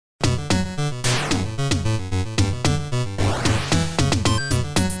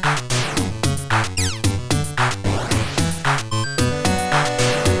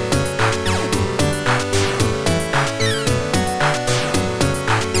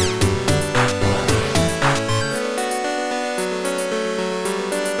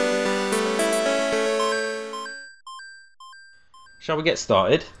Shall we get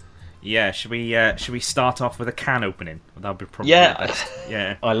started? Yeah, should we start off with a can opening? That would be probably Yeah. the best.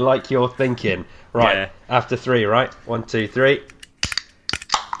 Yeah. I like your thinking. Right, Yeah. after 3, right? 1, 2, 3.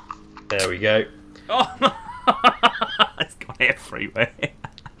 There we go. Oh, it's gone everywhere.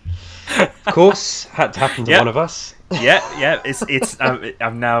 Of course, had to happen to Yep. one of us. Yeah. It's.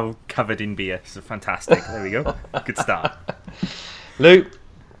 I'm now covered in beer. So fantastic. There we go. Good start. Luke,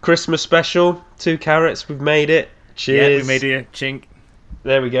 Christmas special, 2 carrots, we've made it. Cheers. Yeah, we made it. Chink.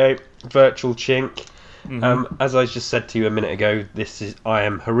 There we go. Virtual chink. Mm-hmm. As I just said to you a minute ago, I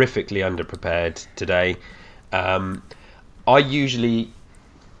am horrifically underprepared today.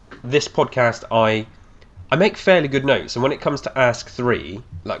 This podcast, I make fairly good notes, and when it comes to Ask 3,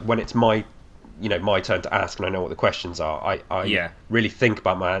 like when it's my turn to ask and I know what the questions are, I really think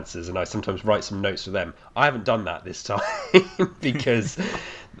about my answers, and I sometimes write some notes for them. I haven't done that this time because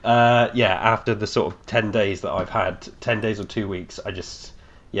after the sort of 10 days that I've had, 10 days or 2 weeks,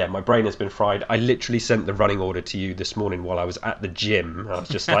 my brain has been fried. I literally sent the running order to you this morning while I was at the gym. I was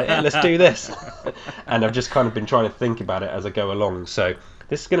just like, hey, let's do this. And I've just kind of been trying to think about it as I go along. So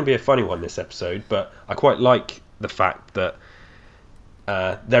this is going to be a funny one, this episode, but I quite like the fact that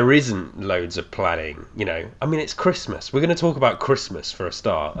there isn't loads of planning, I mean, it's Christmas. We're going to talk about Christmas for a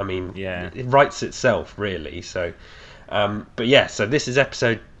start. I mean, It writes itself, really. So, so this is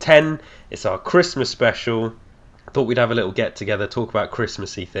episode 10. It's our Christmas special. Thought we'd have a little get together, talk about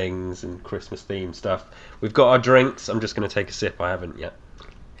Christmassy things and Christmas themed stuff. We've got our drinks. I'm just going to take a sip. I haven't yet.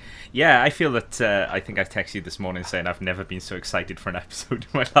 Yeah, I feel that I think I texted you this morning saying I've never been so excited for an episode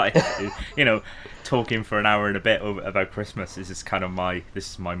in my life. Talking for an hour and a bit about Christmas is just kind of my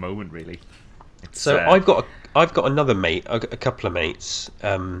moment, really. I've got another mate, a couple of mates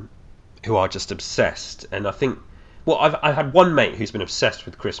who are just obsessed, and I think. Well, I've had one mate who's been obsessed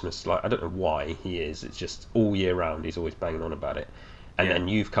with Christmas. Like, I don't know why he is. It's just all year round. He's always banging on about it. And then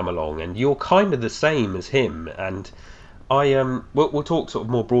you've come along, and you're kind of the same as him. And we'll talk sort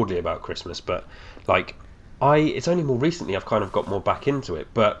of more broadly about Christmas, but it's only more recently I've kind of got more back into it.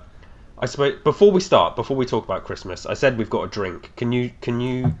 But I suppose before we talk about Christmas, I said we've got a drink. Can you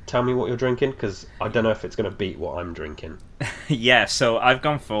tell me what you're drinking? Because I don't know if it's going to beat what I'm drinking. Yeah, so I've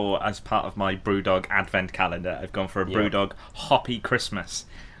gone for, as part of my Brewdog Advent calendar, I've gone for a Brewdog Hoppy Christmas.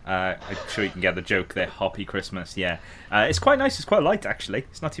 I'm sure you can get the joke there, Hoppy Christmas, yeah. It's quite nice, it's quite light, actually.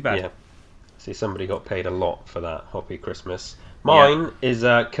 It's not too bad. Yeah. See, somebody got paid a lot for that Hoppy Christmas. Mine is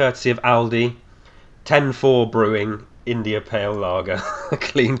courtesy of Aldi, 10-4 Brewing, India Pale Lager,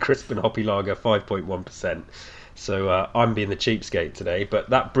 clean, crisp and hoppy lager, 5.1%. So I'm being the cheapskate today,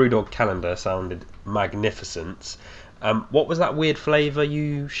 but that Brewdog calendar sounded magnificent. What was that weird flavour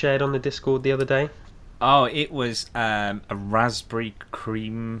you shared on the Discord the other day? Oh, it was a raspberry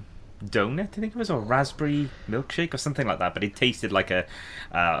cream donut, I think it was, or raspberry milkshake or something like that, but it tasted like a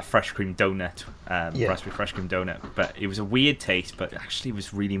fresh cream donut, raspberry fresh cream donut. But it was a weird taste, but actually it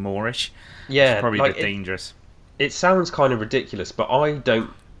was really Moorish. Yeah, it's probably a bit dangerous. It sounds kind of ridiculous, but I don't...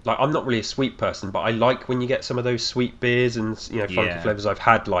 I'm not really a sweet person, but I like when you get some of those sweet beers and funky flavours. I've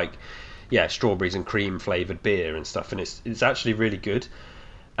had strawberries and cream flavoured beer and stuff, and it's actually really good.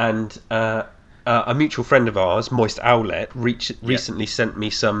 And a mutual friend of ours, Moist Owlet, recently sent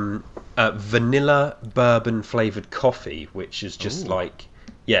me some vanilla bourbon flavoured coffee, which is just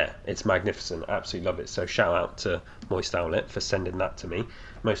it's magnificent. Absolutely love it. So shout out to Moist Owlet for sending that to me.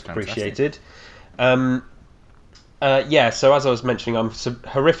 Most appreciated. So as I was mentioning, I'm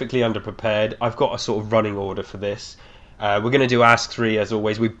horrifically underprepared. I've got a sort of running order for this. We're going to do Ask 3 as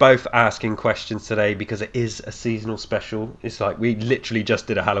always. We're both asking questions today because it is a seasonal special. It's like we literally just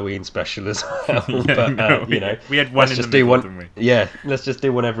did a Halloween special as well. We had one in the middle, didn't we? Yeah, let's just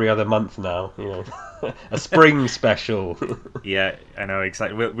do one every other month now. A spring special. Yeah, I know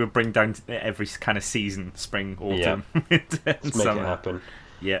exactly. We'll bring down every kind of season: spring, autumn, Let's make summer. it happen.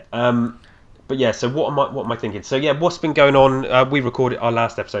 Yeah. But yeah, so what am I thinking? So yeah, what's been going on? We recorded our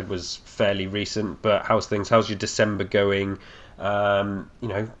last episode was fairly recent, but how's things? How's your December going? What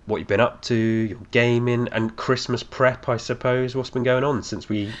you've been up to, your gaming and Christmas prep, I suppose. What's been going on since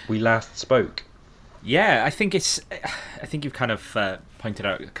we last spoke? Yeah, I think you've kind of pointed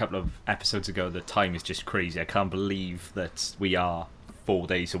out a couple of episodes ago that time is just crazy. I can't believe that we are 4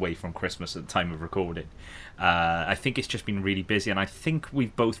 days away from Christmas at the time of recording. I think it's just been really busy, and I think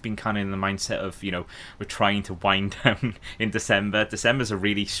we've both been kind of in the mindset of, we're trying to wind down in December. December's a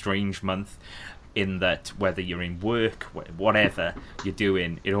really strange month in that whether you're in work, whatever you're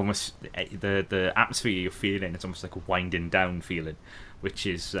doing, it almost the atmosphere you're feeling, it's almost like a winding down feeling, which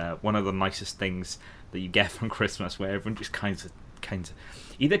is one of the nicest things that you get from Christmas, where everyone just kind of kind of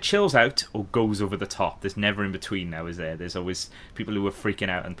either chills out or goes over the top. There's never in between now, is there? There's always people who are freaking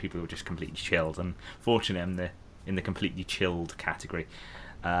out and people who are just completely chilled. And fortunately, I'm in the completely chilled category.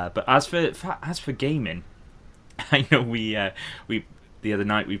 But as for gaming, I know we the other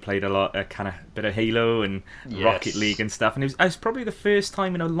night we played a lot, a kind of bit of Halo and Rocket League and stuff, and it was probably the first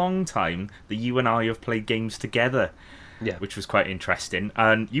time in a long time that you and I have played games together, which was quite interesting.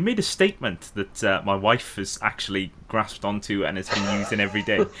 And you made a statement that my wife has actually grasped onto and has been using every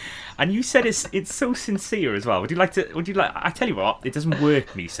day, and you said it's so sincere as well. Would you like? I tell you what, it doesn't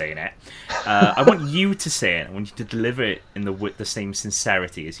work me saying it. I want you to say it. I want you to deliver it in the same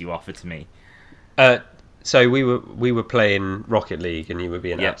sincerity as you offered to me. So we were playing Rocket League, and you were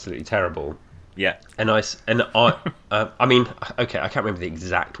being absolutely terrible. Yeah. And I mean, okay, I can't remember the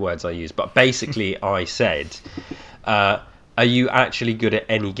exact words I used, but basically I said, "Are you actually good at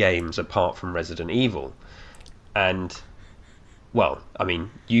any games apart from Resident Evil?" And well, I mean,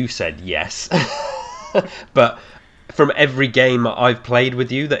 you said yes, but from every game I've played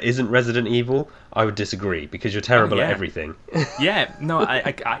with you that isn't Resident Evil, I would disagree, because you're terrible at everything. Yeah, no,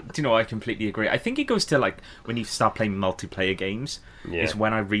 I do you know, I completely agree. I think it goes to like when you start playing multiplayer games is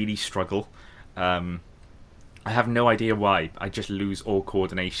when I really struggle. I have no idea why. I just lose all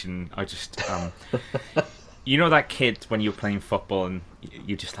coordination. I just you know that kid when you're playing football and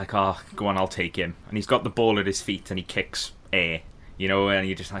you're just like, oh, go on, I'll take him, and he's got the ball at his feet and he kicks air, you know, and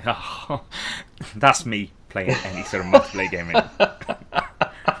you're just like, oh, that's me playing any sort of multiplayer game.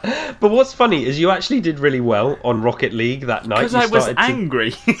 But what's funny is you actually did really well on Rocket League that night. Because I was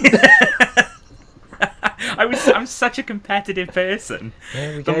angry. I'm such a competitive person.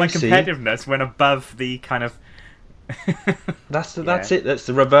 But my competitiveness went above the kind of... That's it. That's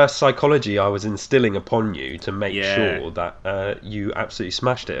the reverse psychology I was instilling upon you to make sure that you absolutely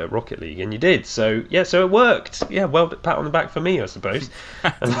smashed it at Rocket League, and you did. So so it worked. Yeah, well, pat on the back for me, I suppose.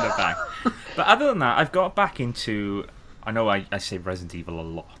 Pat on the back. But other than that, I've got back into... I know I say Resident Evil a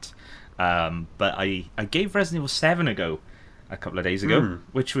lot, but I gave Resident Evil 7 a go a couple of days ago,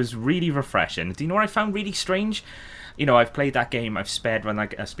 which was really refreshing. Do you know what I found really strange? You know, I've played that game, I've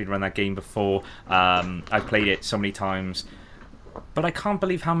speedrun that game before, I've played it so many times, but I can't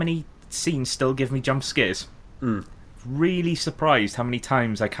believe how many scenes still give me jump scares. Really surprised how many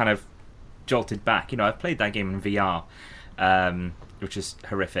times I kind of jolted back. You know, I've played that game in VR, which is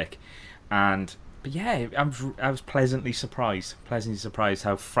horrific, but yeah, I was pleasantly surprised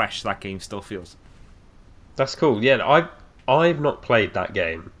how fresh that game still feels. That's cool. Yeah, I've not played that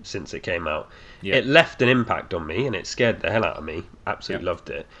game since it came out. Yeah. It left an impact on me, and it scared the hell out of me. Absolutely loved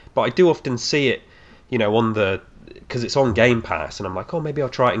it. But I do often see it, you know, because it's on Game Pass, and I'm like, oh, maybe I'll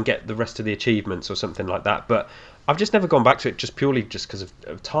try it and get the rest of the achievements or something like that. But I've just never gone back to it just purely because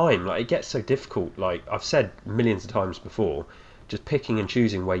of time. Like, it gets so difficult. Like I've said millions of times before, just picking and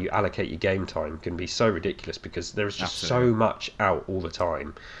choosing where you allocate your game time can be so ridiculous because there is just so much out all the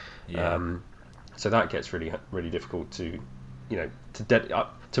time. Yeah. So that gets really, really difficult to, you know,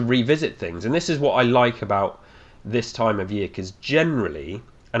 to revisit things. And this is what I like about this time of year, because generally,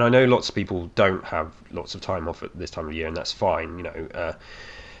 and I know lots of people don't have lots of time off at this time of year, and that's fine, you know.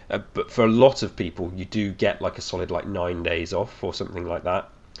 But for a lot of people, you do get like a solid 9 days off or something like that,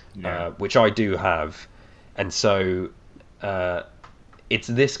 which I do have, and so. It's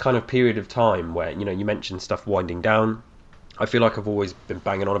this kind of period of time where, you know, you mentioned stuff winding down. I feel like I've always been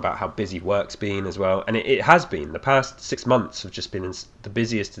banging on about how busy work's been as well, and it has been. The past 6 months have just been the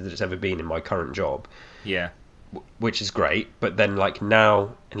busiest that it's ever been in my current job. Yeah, which is great. But then, like,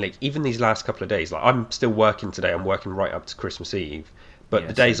 now, and like even these last couple of days, like I'm still working today. I'm working right up to Christmas Eve, but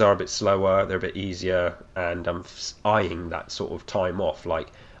the days are a bit slower. They're a bit easier, and I'm eyeing that sort of time off. Like,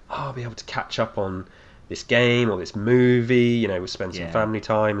 I'll be able to catch up on this game or this movie, you know, we'll spend some family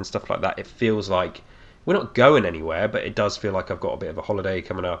time and stuff like that. It feels like we're not going anywhere, but it does feel like I've got a bit of a holiday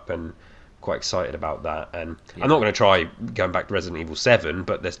coming up, and quite excited about that. And I'm not going to try going back to Resident Evil 7,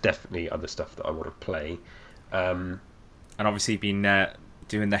 but there's definitely other stuff that I want to play. And obviously been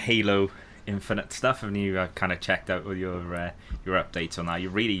doing the Halo Infinite stuff. Haven't you kind of checked out all your updates on that?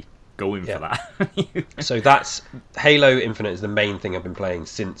 You're really going for that. So that's Halo Infinite is the main thing I've been playing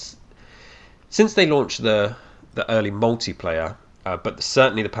since they launched the early multiplayer, but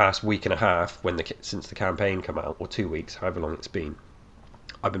certainly the past week and a half since the campaign come out, or 2 weeks, however long it's been,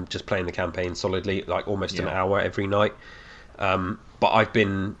 I've been just playing the campaign solidly, like almost an hour every night. But I've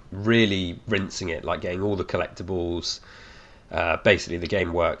been really rinsing it, like getting all the collectibles. Basically, the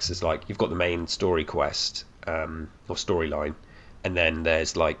game works as like you've got the main story quest or storyline, and then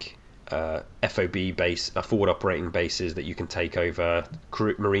there's like FOB base, forward operating bases that you can take over,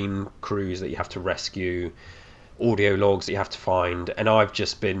 marine crews that you have to rescue, audio logs that you have to find, and I've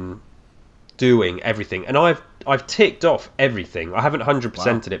just been doing everything, and I've ticked off everything. I haven't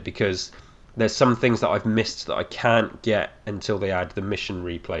 100%ed it because there's some things that I've missed that I can't get until they add the mission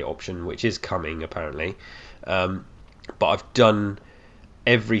replay option, which is coming apparently. But I've done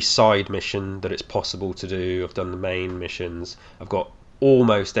every side mission that it's possible to do. I've done the main missions. I've got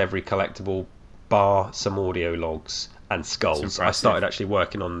almost every collectible, bar some audio logs and skulls. I started actually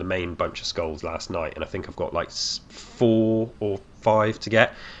working on the main bunch of skulls last night, and I think I've got like 4 or 5 to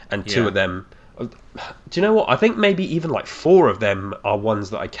get, and 2 of them, do you know what, I think maybe even like 4 of them are ones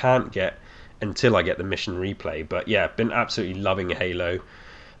that I can't get until I get the mission replay. But yeah, been absolutely loving Halo.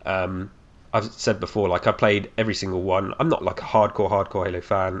 I've said before, like, I played every single one. I'm not like a hardcore Halo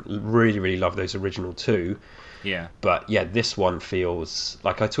fan. Really love those original 2. Yeah. But yeah, this one feels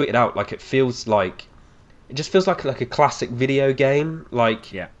like, I tweeted out, like, it just feels like a classic video game.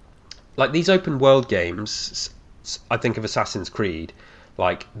 Like these open world games, I think of Assassin's Creed,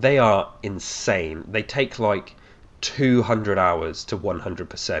 like, they are insane. They take like 200 hours to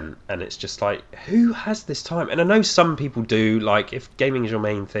 100%, and it's just like, who has this time? And I know some people do. Like, if gaming is your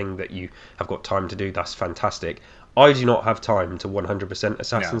main thing that you have got time to do, that's fantastic. I do not have time to 100%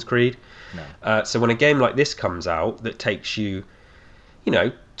 Assassin's Creed. So when a game like this comes out that takes you,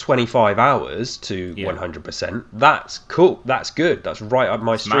 25 hours to 100%, that's cool, that's good, that's right up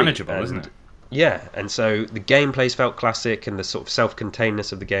my street. Manageable, isn't it? Yeah, and so the gameplay's felt classic, and the sort of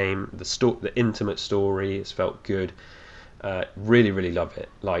self-containedness of the game, the intimate story, has felt good. Really love it.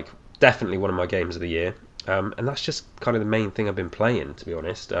 Like, definitely one of my games of the year. And that's just kind of the main thing I've been playing, to be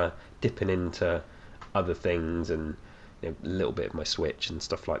honest. Dipping into other things and a little bit of my Switch and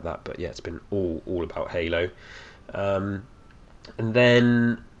stuff like that. But yeah, it's been all about Halo. And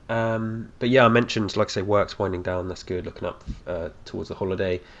then, but yeah, I mentioned, like I say, work's winding down. That's good. Looking up towards the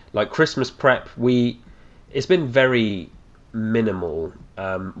holiday, like Christmas prep. It's been very minimal.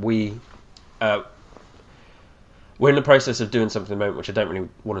 We're in the process of doing something at the moment which I don't really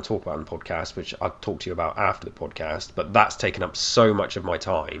want to talk about on the podcast, which I'll talk to you about after the podcast. But that's taken up so much of my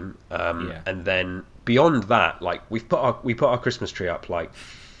time. And then beyond that, like, we put our Christmas tree up like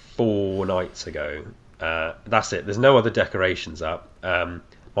 4 nights ago. That's it. There's no other decorations up.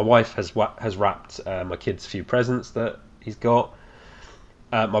 My wife has wrapped my kids a few presents that he's got.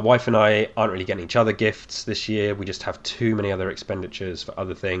 My wife and I aren't really getting each other gifts this year. We just have too many other expenditures for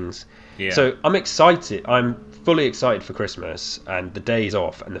other things. Yeah. So I'm excited. I'm fully excited for Christmas and the days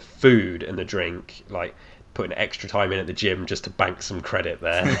off and the food and the drink. Like, putting extra time in at the gym just to bank some credit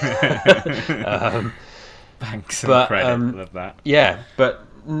there. Bank some credit. Love that. Yeah, but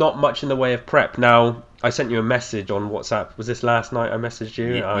not much in the way of prep. Now, I sent you a message on WhatsApp. Was this last night I messaged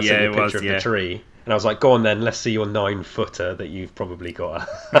you? I sent you a picture of the tree. And I was like, go on then, let's see your 9-footer that you've probably got.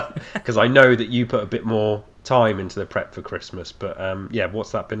 Because I know that you put a bit more time into the prep for Christmas. But yeah,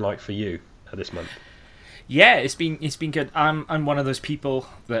 what's that been like for you this month? Yeah, it's been good. I'm one of those people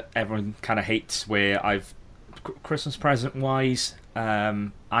that everyone kind of hates, where Christmas present wise,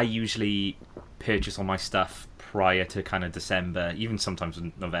 I usually purchase all my stuff prior to kind of December, even sometimes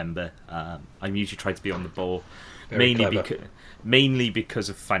in November. I'm usually trying to be on the ball, mainly because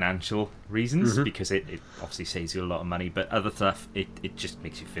of financial reasons, because it obviously saves you a lot of money, but other stuff, it just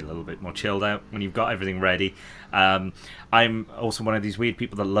makes you feel a little bit more chilled out when you've got everything ready. I'm also one of these weird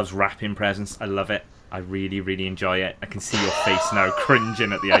people that loves wrapping presents. I love it. I really enjoy it. I can see your face now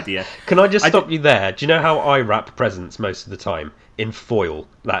cringing at the idea. Can I just stop you there? Do you know how I wrap presents most of the time? In foil.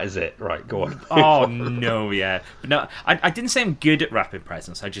 That is it. Right, go on. Oh, no, yeah. But no, I didn't say I'm good at wrapping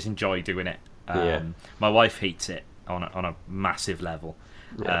presents. I just enjoy doing it. My wife hates it on a massive level.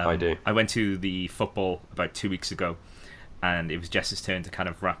 Yeah, I do. I went to the football about 2 weeks ago, and it was Jess's turn to kind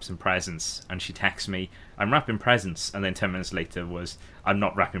of wrap some presents, and she texts me, I'm wrapping presents, and then 10 minutes later was, I'm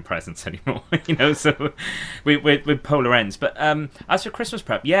not wrapping presents anymore. So we're polar ends. But as for Christmas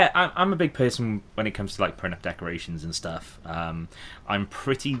prep, yeah, I'm a big person when it comes to like putting up decorations and stuff. I'm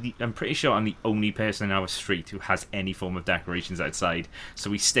pretty sure I'm the only person in our street who has any form of decorations outside, so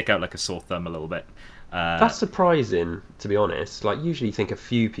we stick out like a sore thumb a little bit. That's surprising, to be honest. Like, usually you think a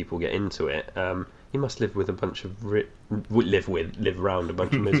few people get into it. You must live with a bunch of live around a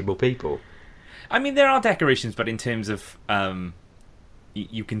bunch of miserable people. I mean, there are decorations, but in terms of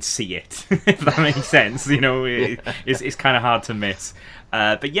you can see it, if that makes sense. It's kind of hard to miss.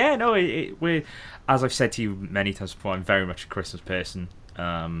 But yeah, no, we're, as I've said to you many times before, I'm very much a Christmas person.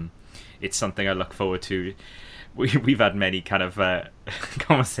 It's something I look forward to. We've had many kind of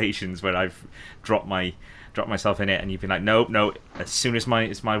conversations where I've dropped myself in it, and you've been like, no, as soon as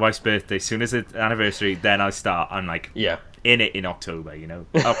it's my wife's birthday, as soon as it's anniversary, then I start. I'm like, yeah, in it in October.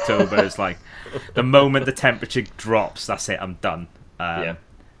 October is like the moment the temperature drops. That's it. I'm done.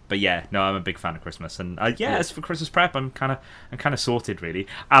 But yeah, no, I'm a big fan of Christmas, and as for Christmas prep, I'm kind of sorted really.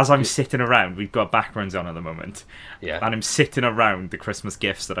 As I'm sitting around, we've got backgrounds on at the moment, and I'm sitting around the Christmas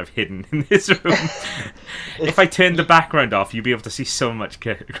gifts that I've hidden in this room. If I turned the background off, you'd be able to see so much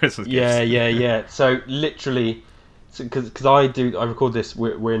Christmas gifts. Yeah. So literally, because I record this.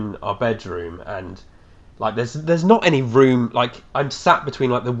 We're in our bedroom, and like there's not any room. Like I'm sat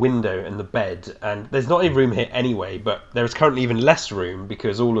between like the window and the bed, and there's not any room here anyway. But there is currently even less room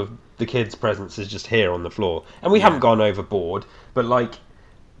because all of the kids' presents is just here on the floor, and we haven't gone overboard. But like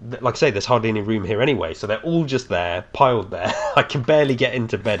I say, there's hardly any room here anyway, so they're all just there, piled there. I can barely get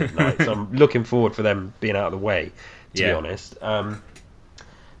into bed at night, so I'm looking forward for them being out of the way. To be honest, but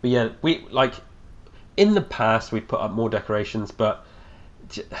yeah, we like in the past we put up more decorations, but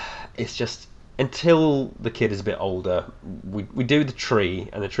it's just. Until the kid is a bit older, we do the tree,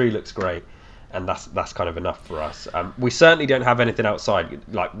 and the tree looks great, and that's kind of enough for us. We certainly don't have anything outside.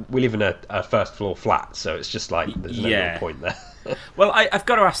 Like we live in a first floor flat, so it's just like there's no real point there. Well, I've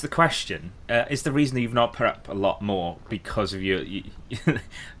got to ask the question: is the reason that you've not put up a lot more because of you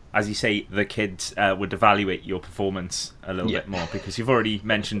as you say, the kids would evaluate your performance a little bit more? Because you've already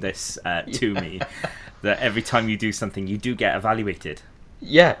mentioned this to me, that every time you do something, you do get evaluated.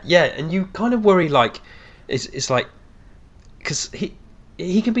 Yeah, and you kind of worry, like, it's like, because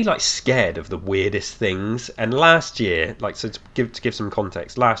he can be, like, scared of the weirdest things, and last year, like, so to give some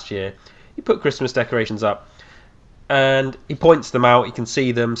context, last year, he put Christmas decorations up, and he points them out, he can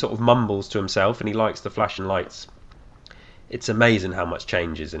see them, sort of mumbles to himself, and he likes the flashing lights. It's amazing how much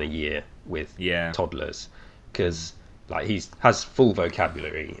changes in a year with toddlers, because, like, he has full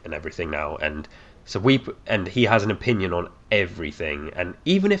vocabulary and everything now, and... So he has an opinion on everything, and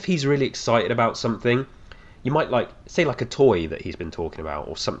even if he's really excited about something, you might say a toy that he's been talking about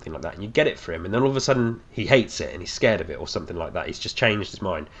or something like that, and you get it for him, and then all of a sudden he hates it and he's scared of it or something like that. He's just changed his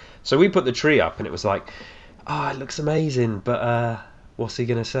mind. So we put the tree up, and it was like, it looks amazing, but what's he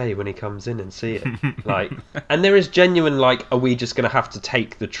gonna say when he comes in and see it? Like, and there is genuine are we just gonna have to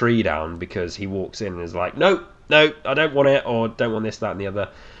take the tree down because he walks in and is like, no, I don't want it, or don't want this, that, and the other.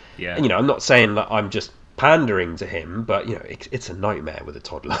 Yeah. And, I'm not saying that I'm just pandering to him, but it's a nightmare with a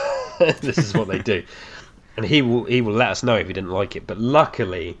toddler. This is what they do, and he will let us know if he didn't like it. But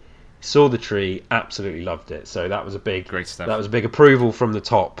luckily, saw the tree, absolutely loved it. So that was great stuff. That was a big approval from the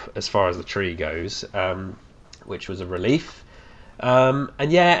top as far as the tree goes, which was a relief. And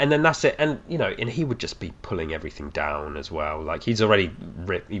then that's it. And and he would just be pulling everything down as well. Like he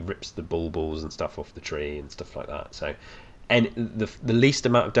rips the bulbils and stuff off the tree and stuff like that. So. And the least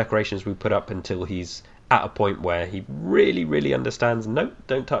amount of decorations we put up until he's at a point where he really, really understands, no,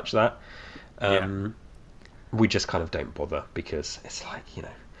 don't touch that. We just kind of don't bother because it's like,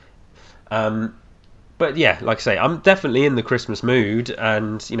 But yeah, like I say, I'm definitely in the Christmas mood,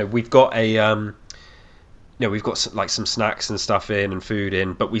 and we've got we've got some snacks and stuff in and food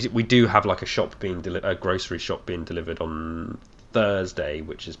in, but we do have like a grocery shop being delivered on Thursday,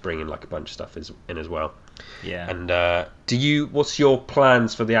 which is bringing like a bunch of stuff in as well. Yeah. And what's your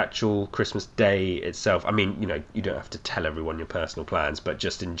plans for the actual Christmas day itself? I mean, you don't have to tell everyone your personal plans, but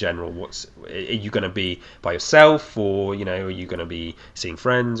just in general, are you going to be by yourself, or are you going to be seeing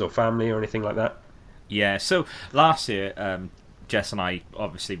friends or family or anything like that? Yeah. So last year, Jess and I,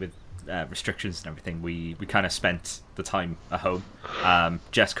 obviously with restrictions and everything, we kind of spent the time at home.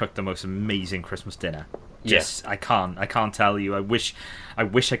 Jess cooked the most amazing Christmas dinner. Just I can't tell you. I wish I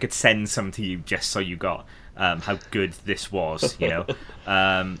could send some to you just so you got how good this was,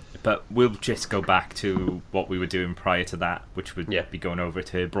 But we'll just go back to what we were doing prior to that, which would be going over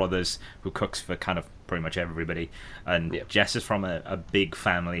to her brother's, who cooks for kind of pretty much everybody. And Jess is from a big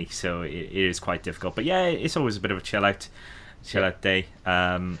family, so it is quite difficult. But yeah, it's always a bit of a chill out day.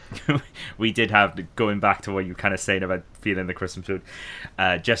 We did have, going back to what you were kind of saying about feeling the Christmas mood,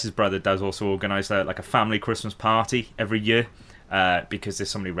 Jess's brother does also organise like a family Christmas party every year, because there's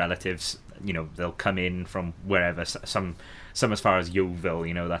so many relatives, they'll come in from wherever, some as far as Yeovil,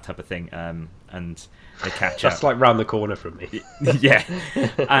 that type of thing, and they catch up. That's like round the corner from me. Yeah.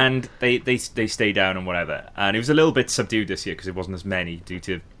 And they stay down and whatever, and it was a little bit subdued this year because it wasn't as many due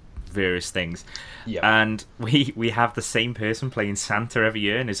to various things. And we have the same person playing Santa every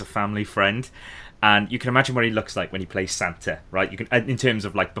year, and is a family friend, and you can imagine what he looks like when he plays Santa, right? You can, in terms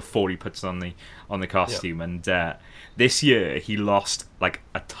of like before he puts on the costume. And this year he lost like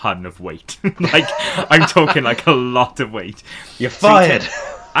a ton of weight. Like I'm talking like a lot of weight. You're fired.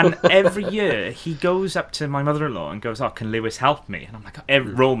 And every year he goes up to my mother-in-law and goes, "Oh, can Lewis help me?" And I'm like,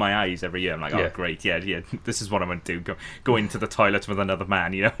 roll my eyes every year. I'm like, "Oh, great, yeah, this is what I'm going to do. Go into the toilet with another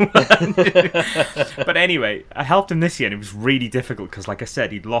man, you know." But anyway, I helped him this year, and it was really difficult because, like I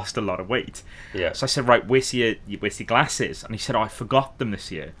said, he'd lost a lot of weight. Yeah. So I said, "Right, where's your glasses?" And he said, "Oh, I forgot them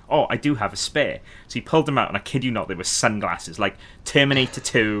this year. Oh, I do have a spare." So he pulled them out, and I kid you not, they were sunglasses, like Terminator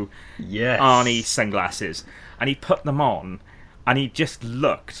 2, Arnie sunglasses, and he put them on. And he just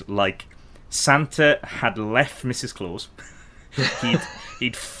looked like Santa had left Mrs. Claus.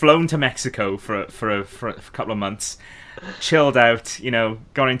 he'd flown to Mexico for a couple of months, chilled out, you know,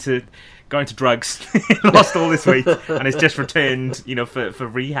 gone into drugs, lost all this weight, and has just returned, you know, for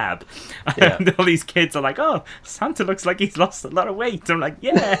rehab. And all these kids are like, "Oh, Santa looks like he's lost a lot of weight." I'm like,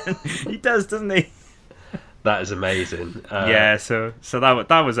 "Yeah, he does, doesn't he?" That is amazing. So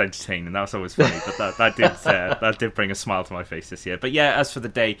that was entertaining. That was always funny, but that did bring a smile to my face this year. But yeah, as for the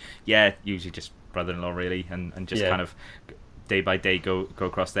day, usually just brother-in-law really, and just kind of day by day go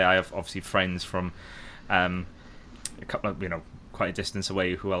across there. I have obviously friends from a couple of, you know, quite a distance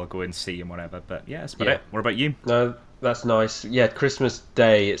away who I'll go and see and whatever. But yeah, that's about it. What about you? No, that's nice. Yeah, Christmas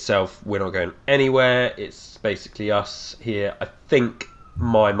Day itself, we're not going anywhere. It's basically us here. I think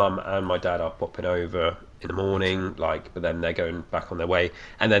my mum and my dad are popping over in the morning, but then they're going back on their way.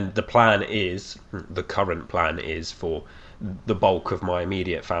 And then the current plan is for the bulk of my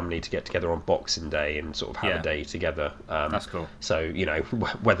immediate family to get together on Boxing Day and sort of have a day together. That's cool. So, you know,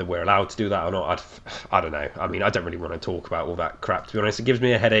 whether we're allowed to do that or not, I don't know. I mean, I don't really want to talk about all that crap, to be honest. It gives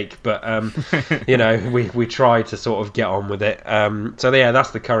me a headache, but, you know, we try to sort of get on with it. So, yeah,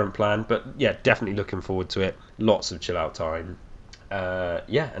 that's the current plan. But, yeah, definitely looking forward to it. Lots of chill-out time.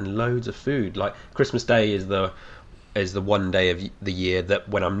 And loads of food. Like, Christmas Day is the one day of the year that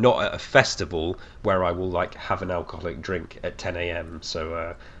when I'm not at a festival where I will like have an alcoholic drink at 10 a.m.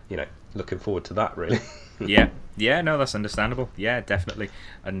 So you know, looking forward to that really. No, that's understandable. Yeah, definitely.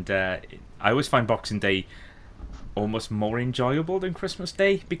 And I always find Boxing Day almost more enjoyable than Christmas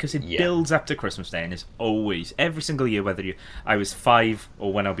Day because it builds up to Christmas Day, and it's always, every single year, whether I was 5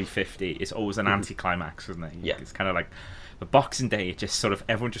 or when I'll be 50, it's always an anticlimax, isn't it? Yeah, it's kind of like. But Boxing Day, it just sort of,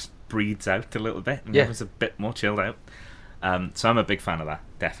 everyone just breathes out a little bit, and everyone's a bit more chilled out. So I'm a big fan of that,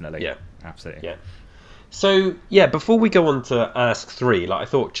 definitely. Yeah, absolutely. Yeah. So yeah, before we go on to Ask 3, I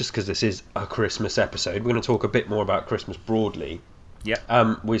thought just because this is a Christmas episode, we're going to talk a bit more about Christmas broadly.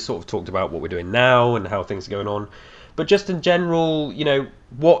 Yeah. We sort of talked about what we're doing now and how things are going on, but just in general, you know,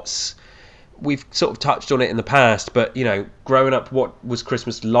 we've sort of touched on it in the past, but, you know, growing up, what was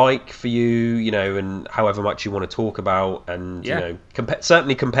Christmas like for you, you know, and however much you want to talk about, and, you know,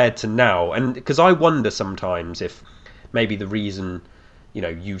 certainly compared to now. And because I wonder sometimes if maybe the reason, you know,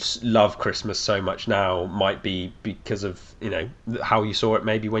 you love Christmas so much now might be because of, you know, how you saw it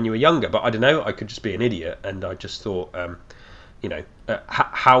maybe when you were younger. But I don't know, I could just be an idiot. And I just thought, you know,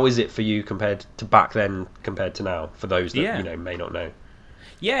 how is it for you compared to back then compared to now, for those that, you know, may not know?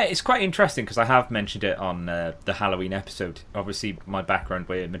 Yeah, it's quite interesting because I have mentioned it on the Halloween episode. Obviously, my background,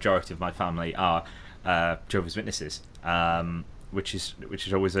 where the majority of my family are Jehovah's Witnesses, which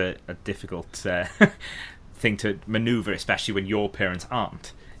is always a difficult thing to manoeuvre, especially when your parents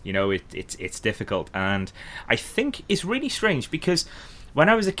aren't. You know, it's difficult, and I think it's really strange because when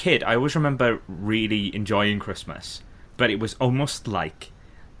I was a kid, I always remember really enjoying Christmas, but it was almost like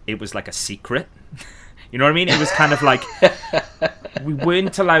it was like a secret. You know what I mean? It was kind of like we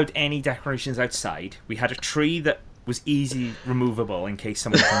weren't allowed any decorations outside. We had a tree that was easy removable in case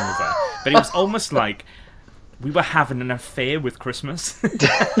someone came over. But it was almost like we were having an affair with Christmas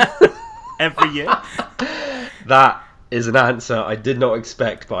every year. That is an answer I did not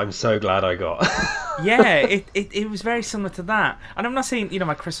expect, but I'm so glad I got. Yeah, it was very similar to that. And I'm not saying, you know,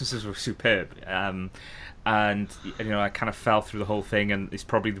 my Christmases were superb. And, you know, I kind of fell through the whole thing, and it's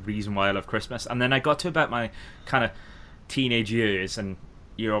probably the reason why I love Christmas. And then I got to about my kind of teenage years, and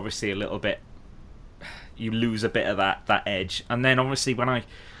you're obviously a little bit, you lose a bit of that edge. And then obviously when I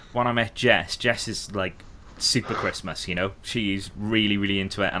met Jess is like super Christmas, you know, she's really, really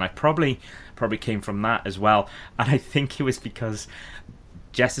into it, and I probably came from that as well. And I think it was because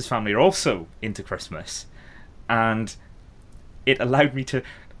Jess's family are also into Christmas, and it allowed me to,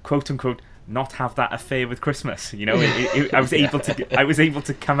 quote unquote, not have that affair with Christmas, you know. I was able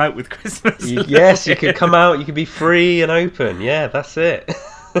to come out with Christmas. Yes, you could come out. You could be free and open. Yeah, that's it.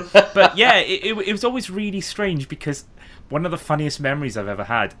 But yeah, it was always really strange because one of the funniest memories I've ever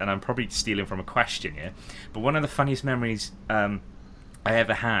had, and I'm probably stealing from a question here, but one of the funniest memories I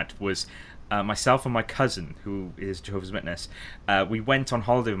ever had was myself and my cousin, who is Jehovah's Witness. We went on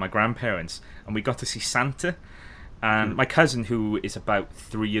holiday with my grandparents, and we got to see Santa. And my cousin, who is about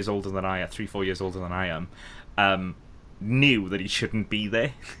 3 years older than I am, 3-4 years older than I am, knew that he shouldn't be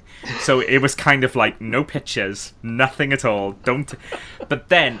there. So it was kind of like, no pictures, nothing at all. Don't. But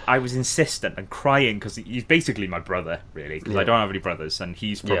then I was insistent and crying because he's basically my brother, really, because I don't have any brothers, and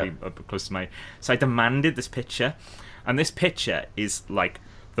he's probably close to my. So I demanded this picture, and this picture is like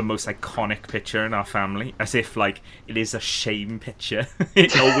the most iconic picture in our family, as if like it is a shame picture.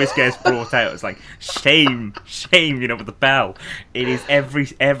 It always gets brought out. It's like shame, with the bell. It is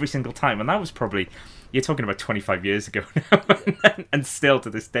every single time, and that was probably. You're talking about 25 years ago now, and still to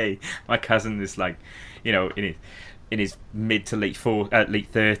this day, my cousin is like, in his mid to late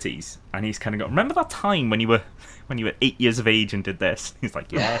 30s, and he's kind of got. Remember that time when you were 8 years of age and did this? He's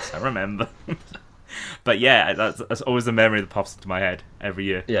like, yes, I remember. But yeah, that's always a memory that pops into my head every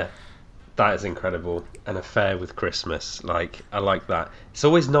year. Yeah, that is incredible. An affair with Christmas, like I like that. It's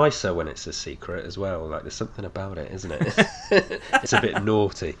always nicer when it's a secret as well. Like there's something about it, isn't it? It's a bit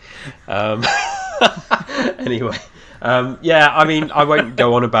naughty. Anyway, I mean, I won't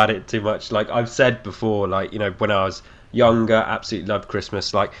go on about it too much. Like I've said before, like, when I was younger, absolutely loved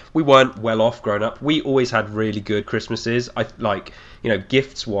Christmas. Like we weren't well off growing up. We always had really good Christmases. I like,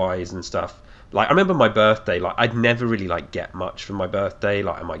 gifts wise and stuff. Like I remember my birthday, like I'd never really like get much for my birthday.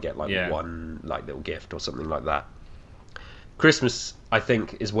 Like I might get one like little gift or something like that. Christmas, I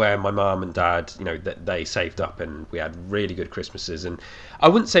think, is where my mum and dad, that they saved up and we had really good Christmases. And I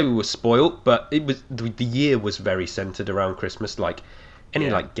wouldn't say we were spoilt, but it was the year was very centered around Christmas. Like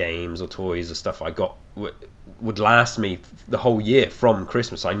any like games or toys or stuff I got would last me the whole year from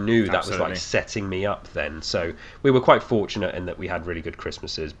Christmas. I knew that was like setting me up then. So we were quite fortunate in that we had really good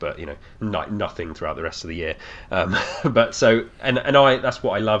Christmases, but nothing throughout the rest of the year. But so and I that's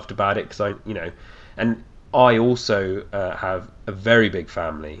what I loved about it, because and I also have a very big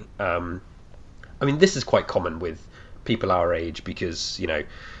family. I mean, this is quite common with people our age because,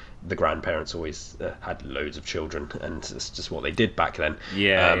 the grandparents always had loads of children, and it's just what they did back then.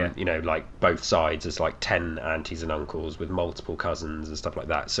 Like both sides, there's like 10 aunties and uncles with multiple cousins and stuff like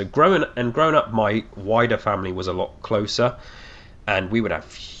that. So growing up, my wider family was a lot closer, and we would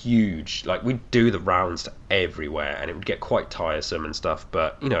have huge, like we'd do the rounds to everywhere, and it would get quite tiresome and stuff.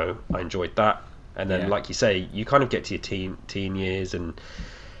 But I enjoyed that. And then, like you say, you kind of get to your teen years, and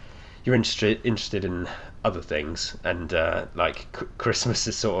you're interested in other things, and like Christmas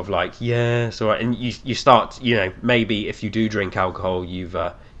is sort of like, so and you start, maybe if you do drink alcohol,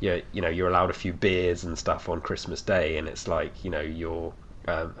 you're allowed a few beers and stuff on Christmas Day, and it's like, you're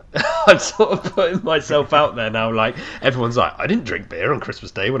I'm sort of putting myself out there now. Like everyone's like, I didn't drink beer on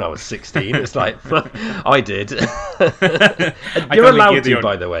Christmas Day when I was 16. It's like, I did. You're allowed to,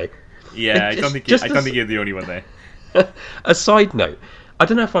 by the way. Yeah, I don't think you're the only one there. A side note, I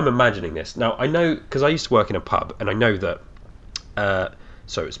don't know if I'm imagining this. Now, I know, because I used to work in a pub, and I know that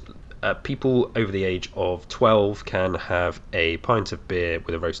it's people over the age of 12 can have a pint of beer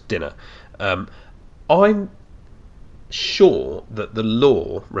with a roast dinner. I'm sure that the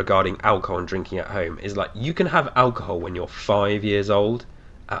law regarding alcohol and drinking at home is like, you can have alcohol when you're 5 years old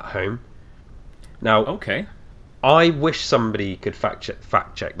at home. Now, okay. I wish somebody could fact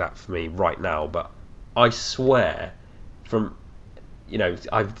check that for me right now, but I swear from,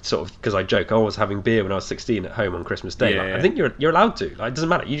 I sort of, because I joke, I was having beer when I was 16 at home on Christmas Day. I think you're allowed to. Like, it doesn't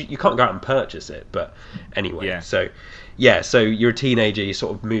matter. You can't go out and purchase it, but anyway. Yeah. So you're a teenager, you're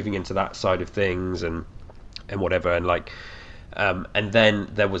sort of moving into that side of things and whatever, and like, and then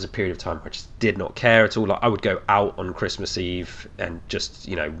there was a period of time where I just did not care at all. Like I would go out on Christmas Eve and just,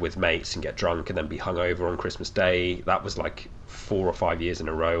 with mates and get drunk and then be hungover on Christmas Day. That was like 4 or 5 years in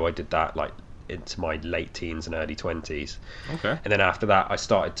a row. I did that like into my late teens and early 20s. Okay. And then after that, I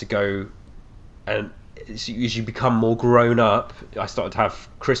started to go, and as you become more grown up, I started to have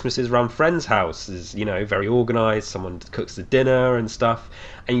Christmases around friends' houses, very organised. Someone cooks the dinner and stuff,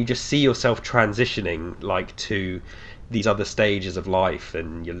 and you just see yourself transitioning like to these other stages of life,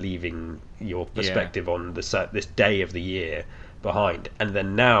 and you're leaving your perspective on this day of the year behind. And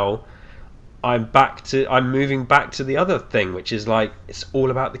then now I'm moving back to the other thing, which is like, it's all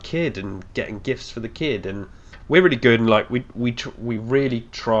about the kid and getting gifts for the kid. And we're really good, and like we really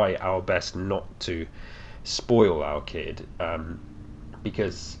try our best not to spoil our kid,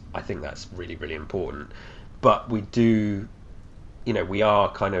 because I think that's really, really important. But we do, we are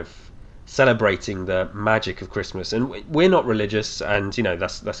kind of celebrating the magic of Christmas, and we're not religious, and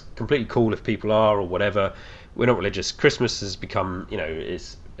that's completely cool if people are or whatever. We're not religious. Christmas has become,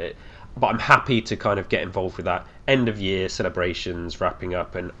 but I'm happy to kind of get involved with that end of year celebrations, wrapping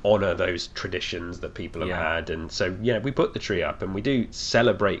up and honour those traditions that people have had. And so we put the tree up and we do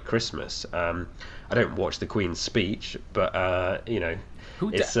celebrate Christmas. I don't watch the Queen's speech, but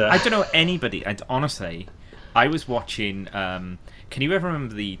it's I don't know anybody. And honestly, I was watching. Can you ever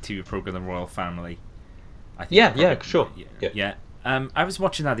remember the TV program The Royal Family? I think sure. Yeah. I was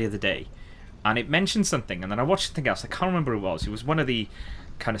watching that the other day, and it mentioned something, and then I watched something else. I can't remember who it was. It was one of the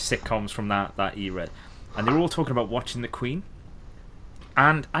kind of sitcoms from that era, and they were all talking about watching the Queen.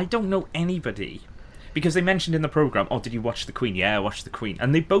 And I don't know anybody, because they mentioned in the program, "Oh, did you watch the Queen?" "Yeah, I watched the Queen."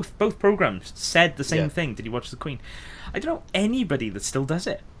 And they both programs said the same thing. "Did you watch the Queen?" I don't know anybody that still does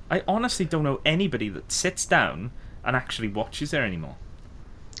it. I honestly don't know anybody that sits down and actually watches there anymore.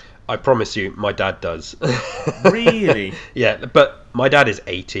 I promise you, my dad does. Really? Yeah, but my dad is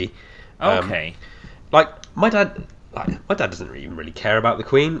 80. Okay. My dad doesn't even really care about the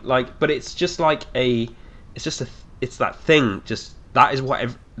Queen. But it's just it's that thing. Just that is what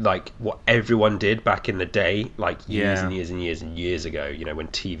everyone did back in the day, years and years and years and years ago. When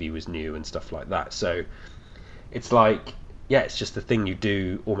TV was new and stuff like that. So it's it's just the thing you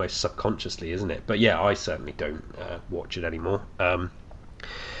do almost subconsciously, isn't it? But yeah, I certainly don't watch it anymore. What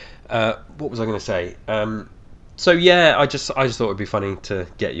was I going to say? So yeah, I just thought it'd be funny to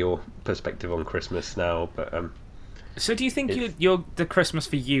get your perspective on Christmas now. But so do you think the Christmas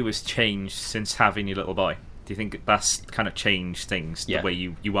for you has changed since having your little boy? Do you think that's kind of changed things, the way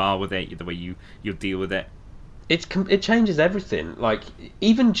you are with it, the way you deal with it? It changes everything.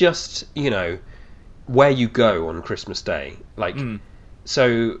 Even just where you go on Christmas Day.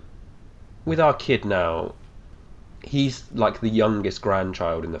 So with our kid now, he's the youngest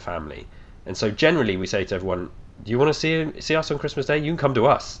grandchild in the family, and so generally we say to everyone, do you want to see us on Christmas Day? You can come to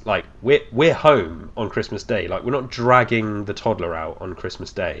us. We're home on Christmas Day. We're not dragging the toddler out on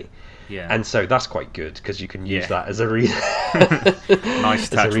Christmas Day. Yeah. And so that's quite good, because you can use that as a reason. Nice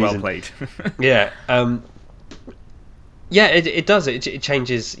touch, well played. Yeah. It does. It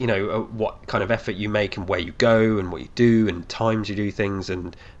changes, what kind of effort you make and where you go and what you do and times you do things.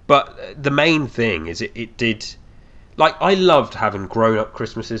 But the main thing is it did. I loved having grown-up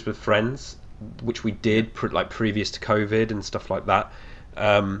Christmases with friends, which we did previous to COVID and stuff like that.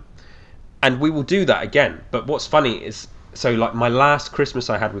 And we will do that again. But what's funny is, my last Christmas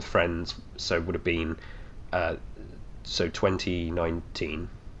I had with friends, would have been 2019,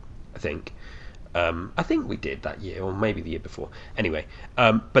 I think. I think we did that year, or maybe the year before. Anyway,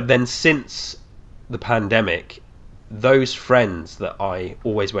 but then since the pandemic, those friends that I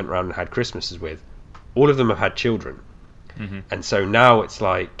always went around and had Christmases with, all of them have had children. Mm-hmm. And so now it's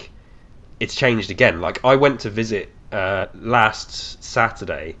it's changed again. I went to visit last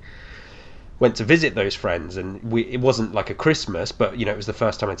Saturday, went to visit those friends, and it wasn't a Christmas, but it was the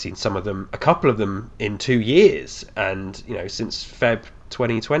first time I'd seen a couple of them in 2 years, and since Feb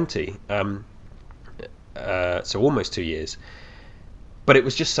 2020, so almost 2 years. But it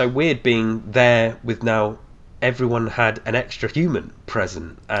was just so weird being there with now everyone had an extra human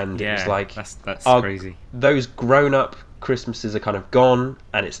present, and it was that's crazy. Those grown-up Christmases are kind of gone,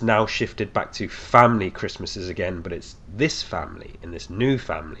 and it's now shifted back to family Christmases again, but it's this family and this new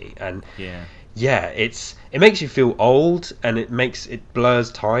family, and it makes you feel old, and it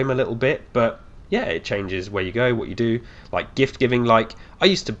blurs time a little bit, but it changes where you go, what you do. Gift giving, I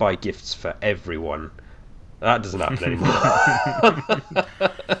used to buy gifts for everyone. That doesn't happen anymore.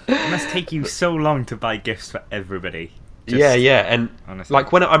 It must take you so long to buy gifts for everybody. And honestly.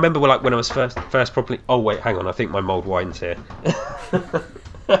 when I remember when I was first properly. Oh wait, hang on, I think my mulled wine's here.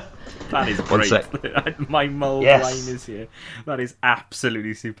 That is great. My mulled wine is here. That is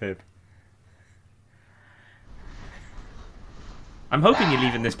absolutely superb. I'm hoping you're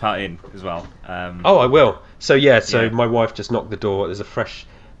leaving this part in as well. I will. So my wife just knocked the door. There's a fresh,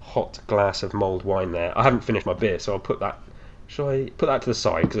 hot glass of mulled wine there. I haven't finished my beer, so I'll put that. Shall I put that to the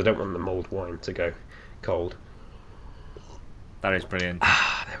side, because I don't want the mulled wine to go cold. That is brilliant.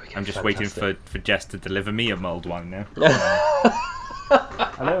 There we go. I'm just waiting for Jess to deliver me a mulled wine now.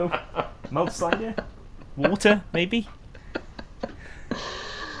 Hello? Mulled cider? Water, maybe?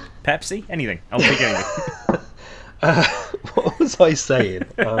 Pepsi? Anything. I'll take anything. What was I saying?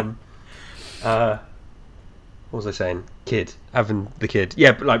 What was I saying? Having the kid.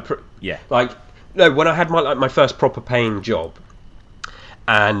 Yeah, but no, when I had my first proper paying job,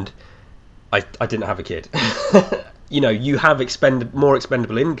 and I didn't have a kid. You have more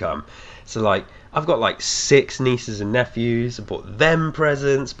expendable income. So I've got 6 nieces and nephews. I bought them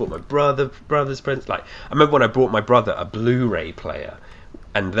presents, bought my brother's presents. I remember when I bought my brother a Blu-ray player,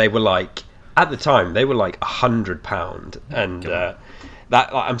 and they were at the time they were £100, and that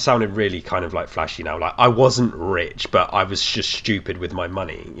I'm sounding really kind of like flashy now. Like I wasn't rich, but I was just stupid with my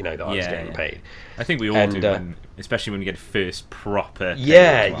money, that I was getting paid. I think we all do, especially when you get first proper.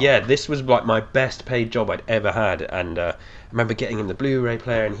 This was like my best paid job I'd ever had, and I remember getting him the Blu-ray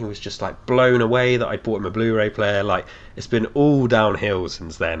player, and he was just like blown away that I'd bought him a Blu-ray player. Like it's been all downhill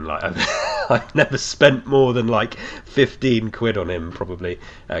since then. Like I've never spent more than like 15 quid on him probably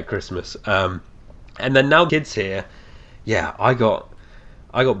at Christmas. And then now kids here, I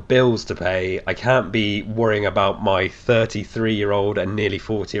got bills to pay. I can't be worrying about my 33-year-old and nearly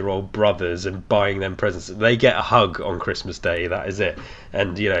 40-year-old brothers and buying them presents. They get a hug on Christmas Day, that is it.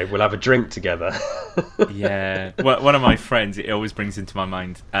 And, we'll have a drink together. Yeah. Well, one of my friends, it always brings into my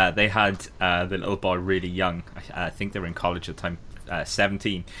mind, they had the little boy really young. I think they were in college at the time,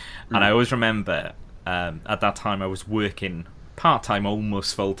 17. And I always remember at that time I was working part-time,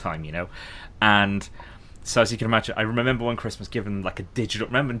 almost full-time, And so as you can imagine, I remember one Christmas giving like a digital.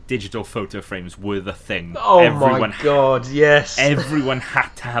 Remember when digital photo frames were the thing? Oh my god, yes! Everyone had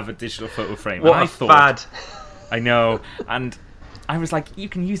to have a digital photo frame. What a fad! I know, and I was like, you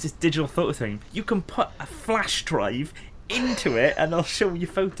can use this digital photo frame. You can put a flash drive into it, and I'll show you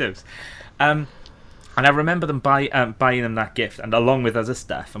photos. And I remember them buying them that gift, and along with other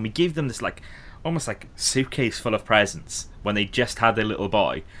stuff, and we gave them this like almost like suitcase full of presents when they just had their little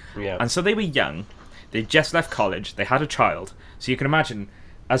boy. Yeah. And so they were young. They just left college. They had a child. So you can imagine,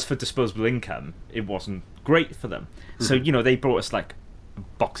 as for disposable income, it wasn't great for them. Mm-hmm. So, they brought us like a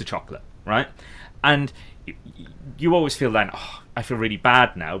box of chocolate, right? And you always feel then, I feel really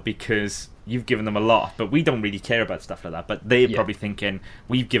bad now because you've given them a lot, but we don't really care about stuff like that. But they're probably thinking,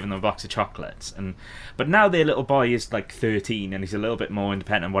 we've given them a box of chocolates. But now their little boy is like 13 and he's a little bit more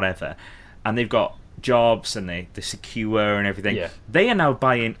independent and whatever. And they've got jobs and they're secure and everything. Yeah. They are now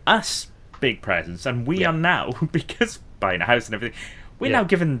buying us big presents, and we are now, because buying a house and everything, we're now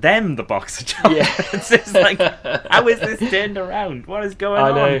giving them the box of chocolates. It's like, how is this turned around? What is going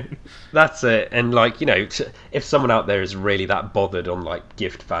on? I know. That's it. And like, if someone out there is really that bothered on like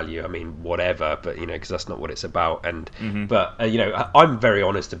gift value, I mean, whatever, but because that's not what it's about. And but I'm very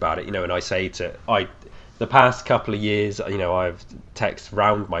honest about it, and I say the past couple of years, I've texted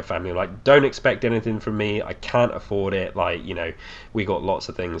round my family like, don't expect anything from me. I can't afford it. Like, we got lots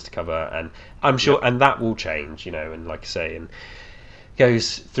of things to cover, and I'm sure, and that will change, and like I say, and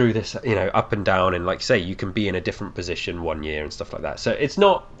goes through this, up and down, and like I say, you can be in a different position one year and stuff like that. So it's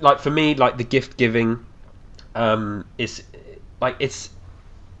not like, for me, like the gift giving, is like,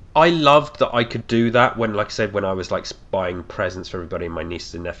 I loved that I could do that when, like I said, when I was like buying presents for everybody, my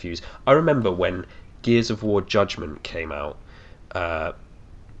nieces and nephews. I remember when Gears of War Judgment came out, because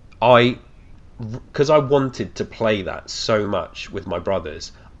I wanted to play that so much with my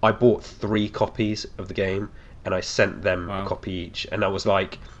brothers, I bought 3 copies of the game and I sent them a copy each. And I was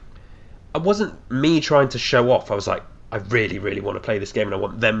like, it wasn't me trying to show off. I was like, I really, really want to play this game and I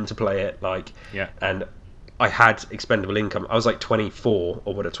want them to play it. Like, and I had expendable income. I was like 24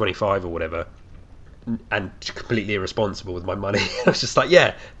 or 25 or whatever, and completely irresponsible with my money. I was just like,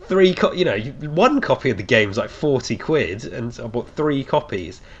 1 copy of the game's like 40 quid, and I bought 3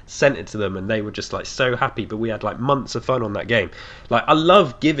 copies, sent it to them, and they were just like so happy. But we had like months of fun on that game. Like, I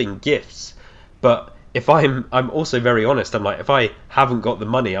love giving gifts, but if I'm also very honest. I'm like, if I haven't got the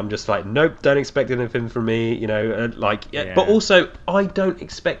money, I'm just like, nope, don't expect anything from me, but also I don't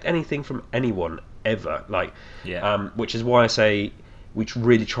expect anything from anyone ever, which is why I say we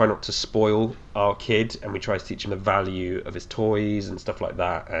really try not to spoil our kid, and we try to teach him the value of his toys and stuff like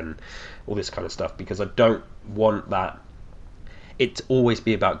that and all this kind of stuff, because I don't want that it to always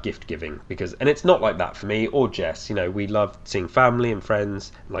be about gift giving, and it's not like that for me or Jess. We love seeing family and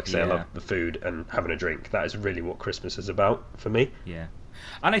friends, and like I say, I love the food and having a drink. That is really what Christmas is about for me.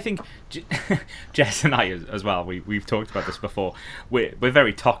 And I think Jess and I as well, we've talked about this before, we're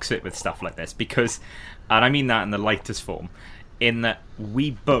very toxic with stuff like this, because, and I mean that in the lightest form, in that we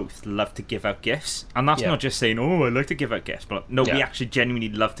both love to give out gifts. And that's not just saying, I like to give out gifts, but no, we actually genuinely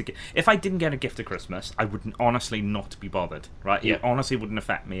love to give. If I didn't get a gift at Christmas, I would honestly not be bothered, right? It honestly wouldn't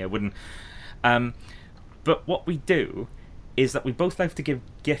affect me. I wouldn't. But what we do is that we both love to give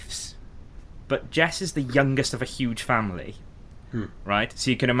gifts, but Jess is the youngest of a huge family, right? So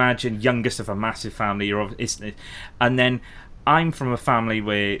you can imagine, youngest of a massive family, and then I'm from a family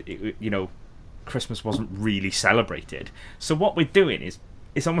where, Christmas wasn't really celebrated. So what we're doing is,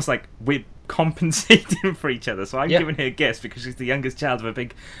 it's almost like we're compensating for each other. So I'm giving her gifts because she's the youngest child of a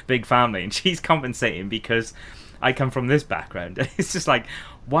big family, and she's compensating because I come from this background. It's just like,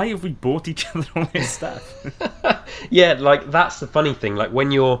 why have we bought each other all this stuff? That's the funny thing. Like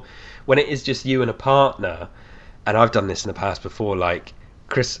when it is just you and a partner, and I've done this in the past before, like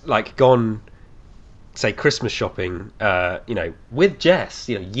gone, say, Christmas shopping, with Jess,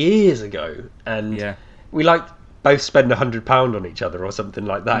 years ago, and we both spend £100 on each other or something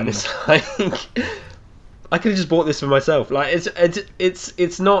like that, and it's like I could have just bought this for myself. Like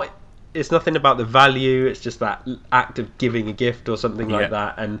it's nothing about the value. It's just that act of giving a gift or something like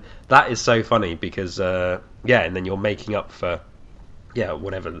that, and that is so funny because and then you're making up for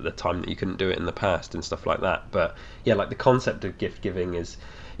whatever the time that you couldn't do it in the past and stuff like that. But like the concept of gift giving is,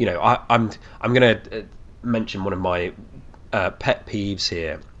 I'm gonna mention one of my pet peeves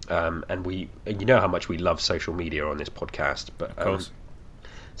here. And you know how much we love social media on this podcast, but of course.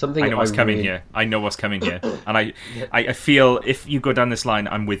 Something I know what's coming here. I know what's coming here, and I feel if you go down this line,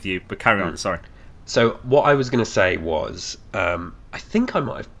 I'm with you. But carry on. Sorry. So what I was going to say was, I think I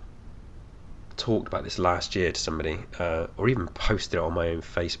might have talked about this last year to somebody, or even posted it on my own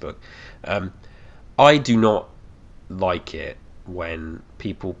Facebook. I do not like it when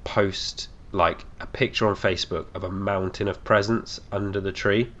people post like a picture on Facebook of a mountain of presents under the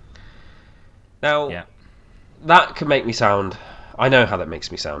tree. Now, that can make me sound... I know how that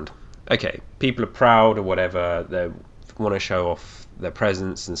makes me sound. Okay, people are proud or whatever, they want to show off their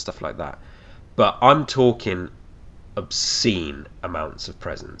presents and stuff like that. But I'm talking obscene amounts of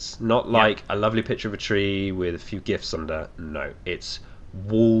presents. Not like a lovely picture of a tree with a few gifts under. No, it's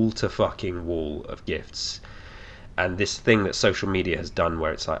wall to fucking wall of gifts. And this thing that social media has done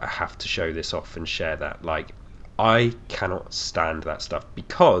where it's like, I have to show this off and share that. Like, I cannot stand that stuff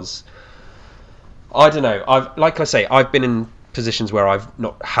because... I don't know. I've been in positions where I've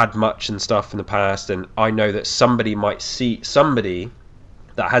not had much and stuff in the past, and I know that somebody might see somebody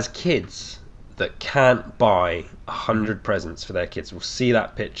that has kids that can't buy 100 presents for their kids will see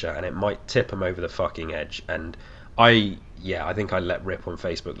that picture and it might tip them over the fucking edge. And I think I let rip on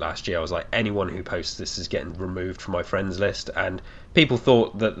Facebook last year. I was like, anyone who posts this is getting removed from my friends list, and people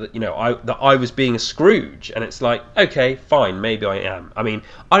thought that I was being a Scrooge, and it's like, okay, fine, maybe I am. I mean,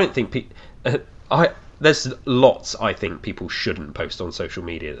 I don't think there's lots I think people shouldn't post on social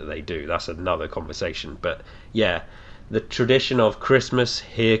media that they do. That's another conversation. But yeah, the tradition of Christmas,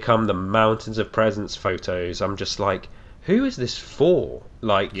 here come the mountains of presents photos. I'm just like, who is this for?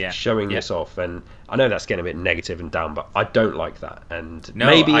 Showing this off. And I know that's getting a bit negative and down, but I don't like that. And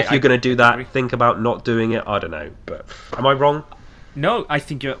maybe if you're going to do that, think about not doing it. I don't know. But am I wrong? No, I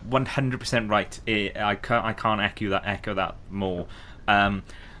think you're 100% right. I can't echo that more.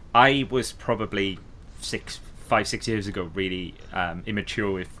 I was probably 5-6 years ago really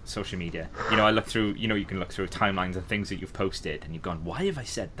immature with social media. I look through, you can look through timelines and things that you've posted and you've gone, why have I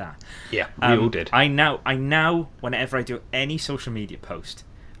said that? Yeah, we all did. I now whenever I do any social media post,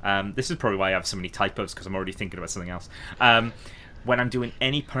 this is probably why I have so many typos, because I'm already thinking about something else. When I'm doing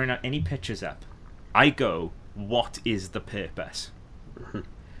putting out any pictures up, I go, what is the purpose?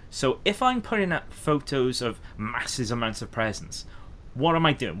 So if I'm putting up photos of massive amounts of presents, what am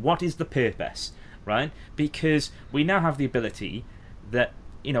I doing? What is the purpose? Right? Because we now have the ability that,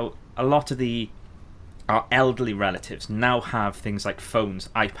 a lot of our elderly relatives now have things like phones,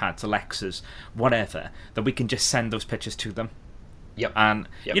 iPads, Alexas, whatever, that we can just send those pictures to them. Yep. And,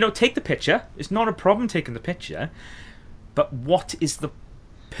 take the picture. It's not a problem taking the picture. But what is the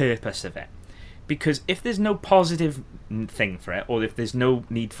purpose of it? Because if there's no positive thing for it, or if there's no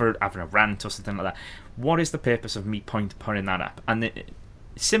need for having a rant or something like that, what is the purpose of me putting that up? And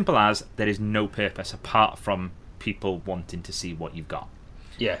simple as, there is no purpose apart from people wanting to see what you've got.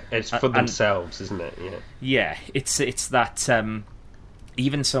 Yeah, it's for themselves, isn't it? Yeah, it's that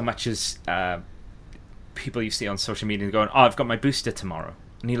even so much as people you see on social media going, oh, I've got my booster tomorrow.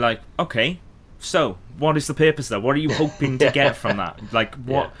 And you're like, okay, so what is the purpose there? What are you hoping to get from that? Like,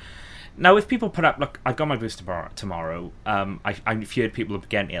 what... Yeah. Now, if people put up, look, I've got my booster tomorrow, I've heard people are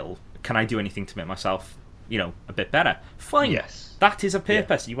getting ill, can I do anything to make myself, a bit better? Fine. Yes. That is a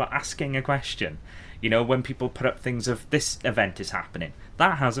purpose. Yeah. You are asking a question. When people put up things of this event is happening,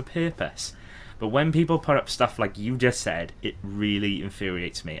 that has a purpose. But when people put up stuff like you just said, it really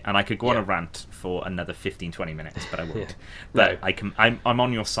infuriates me. And I could go on a rant for another 15-20 minutes, but I won't. But I'm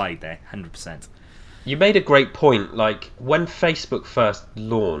on your side there, 100%. You made a great point. Like, when Facebook first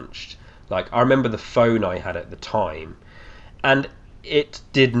launched, I remember the phone I had at the time, and it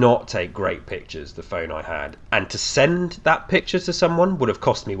did not take great pictures, the phone I had. And to send that picture to someone would have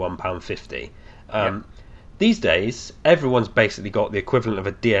cost me £1.50. These days, everyone's basically got the equivalent of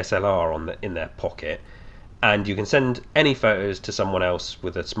a DSLR in their pocket, and you can send any photos to someone else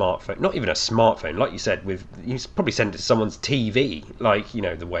with a smartphone. Not even a smartphone, like you said. You probably send it to someone's TV,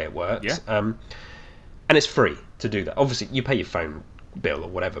 the way it works. Yeah. And it's free to do that. Obviously, you pay your phone bill or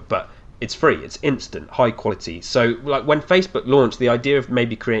whatever, but it's free, it's instant, high quality. So like when Facebook launched, the idea of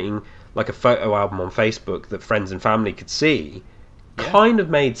maybe creating like a photo album on Facebook that friends and family could see kind of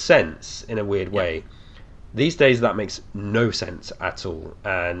made sense in a weird way. These days that makes no sense at all.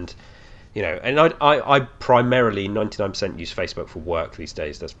 And and I primarily 99% use Facebook for work these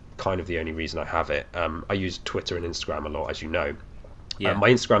days. That's kind of the only reason I have it. I use Twitter and Instagram a lot, as you know. My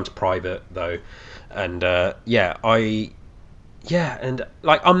Instagram's private though, and and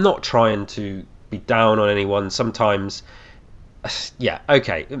like I'm not trying to be down on anyone. Sometimes,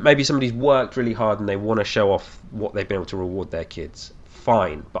 okay, maybe somebody's worked really hard and they want to show off what they've been able to reward their kids.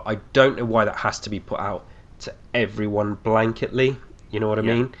 Fine, but I don't know why that has to be put out to everyone blanketly. You know what I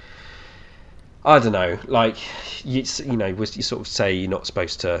mean? I don't know. Like you sort of say you're not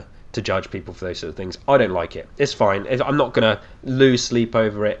supposed to judge people for those sort of things. I don't like it. It's fine. I'm not gonna lose sleep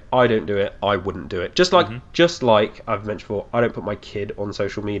over it. I don't do it. I wouldn't do it. Just like I've mentioned before, I don't put my kid on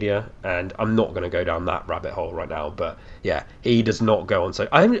social media, and I'm not gonna go down that rabbit hole right now. But yeah, he does not go on. So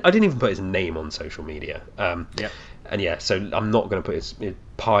I didn't even put his name on social media. So I'm not going to put his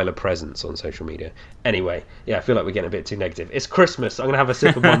pile of presents on social media. Anyway, I feel like we're getting a bit too negative. It's Christmas. I'm going to have a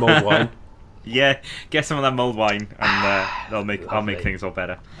sip of my mulled wine. Yeah, get some of that mulled wine, and I'll make things all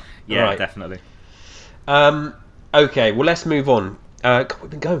better. Yeah, right. Definitely. Okay, well, let's move on. God,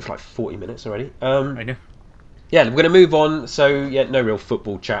 we've been going for like 40 minutes already. I know. Yeah, we're going to move on. So, no real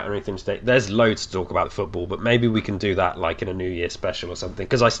football chat or anything today. There's loads to talk about the football, but maybe we can do that like in a New Year special or something,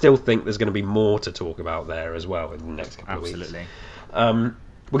 because I still think there's going to be more to talk about there as well in the next couple of weeks. Absolutely.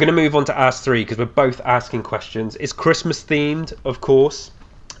 We're going to move on to Ask 3, because we're both asking questions. It's Christmas themed, of course.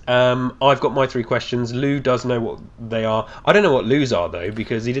 I've got my 3 questions. Lou does know what they are. I don't know what Lou's are though,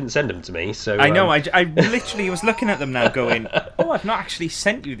 because he didn't send them to me. So I know. I literally was looking at them now, going, "Oh, I've not actually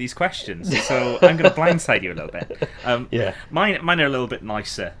sent you these questions, so I'm going to blindside you a little bit." Mine are a little bit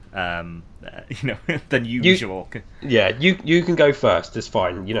nicer, than usual. You can go first. It's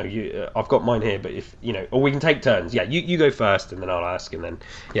fine. I've got mine here, but if or we can take turns. Yeah, you go first, and then I'll ask, and then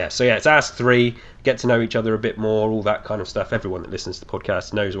So it's Ask 3. Get to know each other a bit more, all that kind of stuff. Everyone that listens to the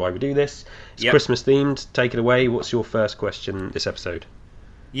podcast knows why we do this. It's Christmas themed. Take it away. What's your first question this episode?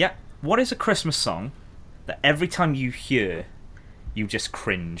 Yeah. What is a Christmas song that every time you hear, you just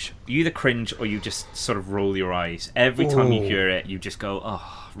cringe? You either cringe or you just sort of roll your eyes. Every time you hear it, you just go,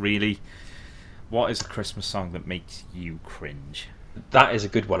 "Oh, really?" What is a Christmas song that makes you cringe? That is a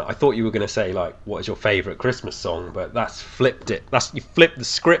good one. I thought you were going to say, like, what is your favourite Christmas song? But that's flipped it. You flipped the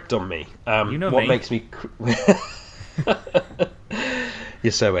script on me. What makes me...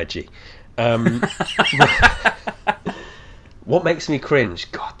 You're so edgy. What makes me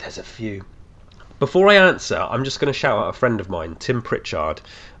cringe? God, there's a few. Before I answer, I'm just going to shout out a friend of mine, Tim Pritchard,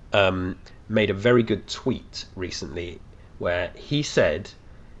 made a very good tweet recently where he said,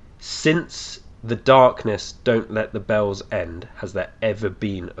 "Since The Darkness, Don't Let the Bells End, has there ever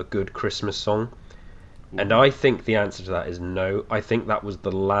been a good Christmas song?" And I think the answer to that is no. I think that was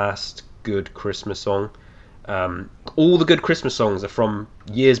the last good Christmas song. All the good Christmas songs are from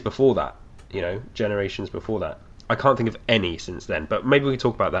years before that, generations before that. I can't think of any since then, but maybe we can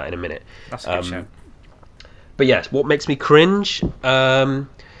talk about that in a minute. That's a good show. But yes, what makes me cringe? I'm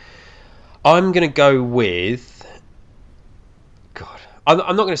going to go with... I'm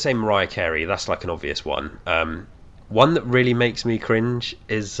not going to say Mariah Carey. That's like an obvious one. One that really makes me cringe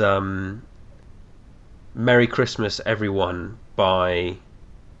is "Merry Christmas, Everyone" by...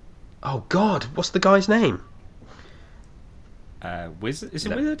 Oh God, what's the guy's name? Wizard? Is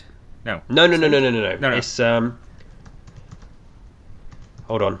it Wizard? No. No. It's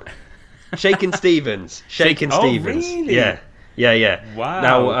hold on. Shakin' Stevens. Shakin' Stevens. Oh, really? Yeah. Wow.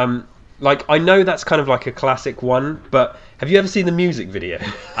 Now, I know that's kind of like a classic one, but have you ever seen the music video?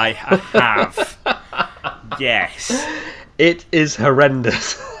 I have. Yes. It is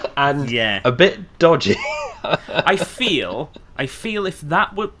horrendous and a bit dodgy. I feel if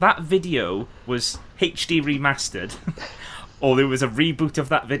that video was HD remastered, or there was a reboot of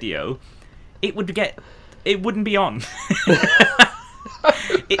that video, it wouldn't be on.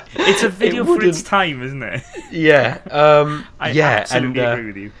 It's a video for its time, isn't it? Yeah. I absolutely agree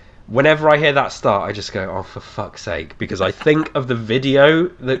with you. Whenever I hear that start, I just go, "Oh, for fuck's sake," because I think of the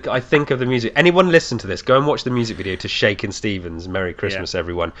video, I think of the music. Anyone listen to this, go and watch the music video to Shakin' Stevens' "Merry Christmas,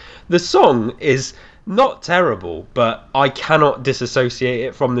 Everyone." The song is not terrible, but I cannot disassociate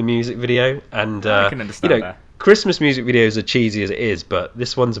it from the music video. And I can understand that. Christmas music videos are cheesy as it is, but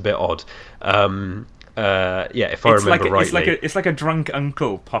this one's a bit odd. If I remember rightly. It's like a drunk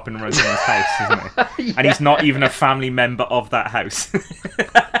uncle popping around someone's house, isn't it? And he's not even a family member of that house.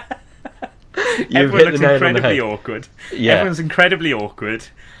 Everyone looks incredibly awkward. Yeah. Everyone's incredibly awkward.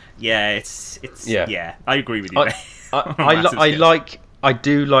 it's yeah. I agree with you. I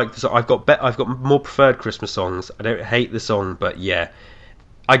do like the song. I've got more preferred Christmas songs. I don't hate the song, but yeah,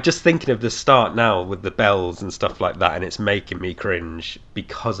 I'm just thinking of the start now with the bells and stuff like that, and it's making me cringe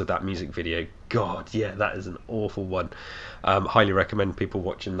because of that music video. God, yeah, that is an awful one. Highly recommend people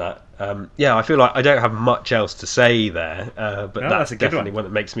watching that. Yeah, I feel like I don't have much else to say there, but that's definitely one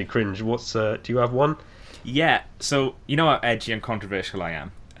that makes me cringe. Do you have one? Yeah, so you know how edgy and controversial I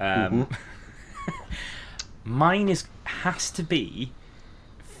am. Mine has to be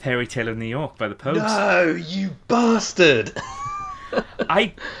Fairy Tale of New York by the Pogues. No, you bastard!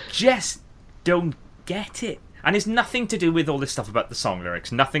 I just don't get it. And it's nothing to do with all this stuff about the song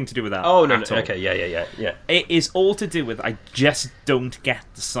lyrics. Nothing to do with that. Oh, no. Okay, yeah. It is all to do with I just don't get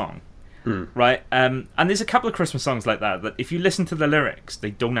the song. Right? And there's a couple of Christmas songs like that if you listen to the lyrics,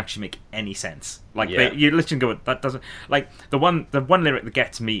 they don't actually make any sense. Like, you listen and go, that doesn't... Like, the one lyric that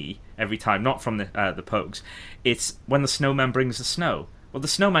gets me every time, not from the Pogues, it's when the snowman brings the snow. Well, the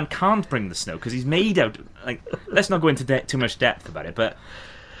snowman can't bring the snow because he's made out... Like, let's not go into too much depth about it, but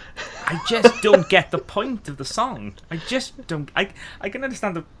I just don't get the point of the song. I just don't... I can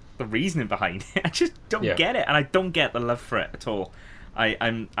understand the reasoning behind it. I just don't get it, and I don't get the love for it at all.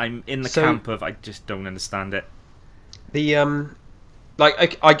 I'm in the camp of I just don't understand it. The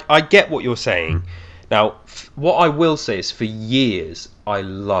I get what you're saying. Now, what I will say is, for years I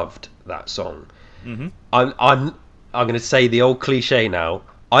loved that song. I'm going to say the old cliche now.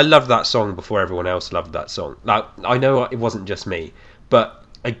 I loved that song before everyone else loved that song. Now, I know it wasn't just me, but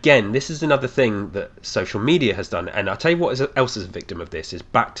again, this is another thing that social media has done. And I'll tell you what else is a victim of this is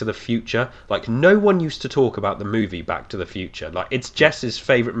Back to the Future. Like, no one used to talk about the movie Back to the Future. Like, it's Jess's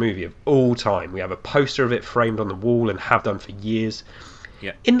favourite movie of all time. We have a poster of it framed on the wall and have done for years.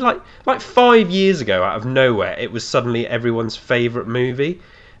 Yeah. In like 5 years ago, out of nowhere, it was suddenly everyone's favourite movie.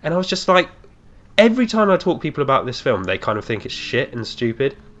 And I was just like, every time I talk to people about this film, they kind of think it's shit and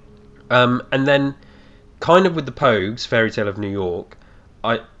stupid. And then, kind of with the Pogues, Fairy Tale of New York,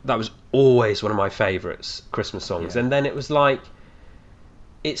 that was always one of my favourites, Christmas songs. And then it was like,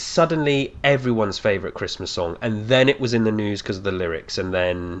 it's suddenly everyone's favourite Christmas song. And then it was in the news because of the lyrics. And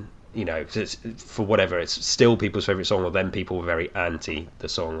then, you know, for whatever, it's still people's favourite song, or then people were very anti the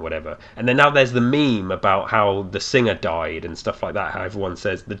song or whatever. And then now there's the meme about how the singer died and stuff like that, how everyone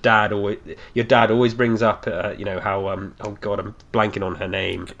says your dad always brings up, you know, how, oh God, I'm blanking on her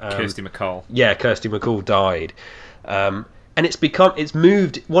name. Kirsty MacColl. Yeah, Kirsty MacColl died. And it's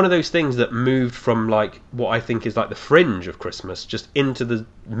moved, one of those things that moved from like what I think is like the fringe of Christmas just into the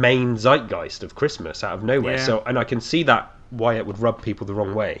main zeitgeist of Christmas out of nowhere. Yeah. So, and I can see that why it would rub people the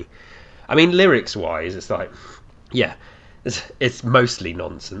wrong way. I mean, lyrics wise, it's like, yeah, it's mostly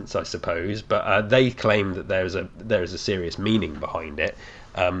nonsense, I suppose, but they claim that there is a serious meaning behind it.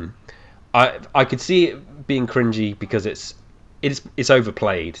 I could see it being cringy because it's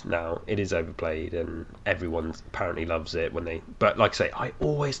overplayed now. It is overplayed, and everyone apparently loves it But like I say, I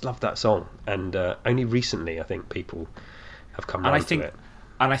always loved that song, and only recently I think people have come around to it.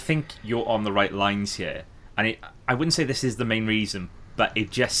 And I think you're on the right lines here. And I wouldn't say this is the main reason, but it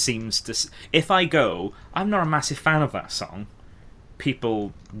just seems to... If I go, I'm not a massive fan of that song,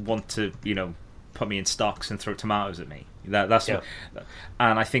 people want to, you know, put me in stocks and throw tomatoes at me. That's what,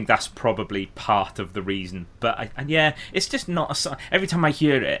 and I think that's probably part of the reason. But it's just not a song. Every time I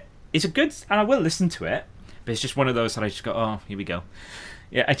hear it, it's a good, and I will listen to it. But it's just one of those that I just go, oh, here we go.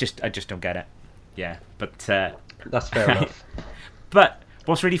 Yeah, I just don't get it. Yeah, but that's fair enough. But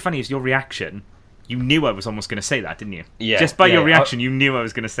what's really funny is your reaction. You knew I was almost going to say that, didn't you? Yeah. Just by your reaction, you knew I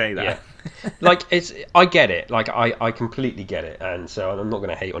was going to say that. Yeah. Like, I get it. Like, I completely get it, and so I'm not going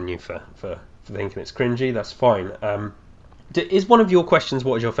to hate on you for thinking it's cringy. That's fine. Is one of your questions,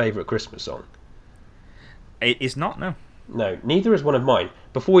 what is your favourite Christmas song? It is not, no. No, neither is one of mine.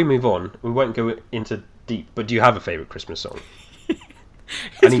 Before we move on, we won't go into deep, but do you have a favourite Christmas song?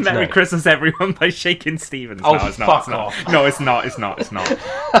 It's Merry Christmas, Everyone by Shakin' Stevens. Oh, no, it's not. fuck It's not. off. No, it's not. It's not. It's not.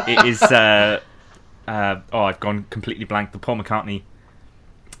 It is... I've gone completely blank. The Paul McCartney...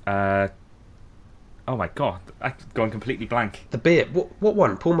 oh my God. I've gone completely blank. The beer. What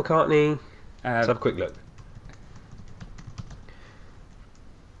one? Paul McCartney? Let's have a quick look.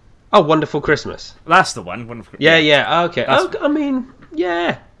 Oh, Wonderful Christmas. That's the one. Wonderful. Yeah. Okay. I mean,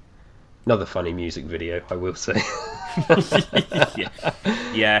 yeah. Another funny music video, I will say.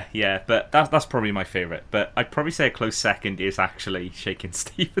 yeah. But that's probably my favourite. But I'd probably say a close second is actually Shakin'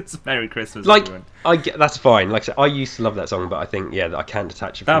 Stevens' "Merry Christmas." Like, Everyone. That's fine. Like I said, I used to love that song, but I think I can't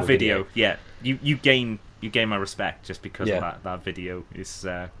detach it from that the video. Yeah, you gain my respect just because of that video is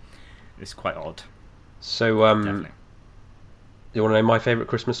quite odd. So Definitely. you want to know my favourite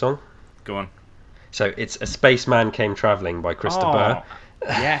Christmas song? Go on. So it's A Spaceman Came Travelling by Krista Burr.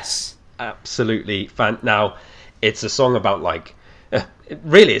 Yes. Absolutely fan. Now, it's a song about like,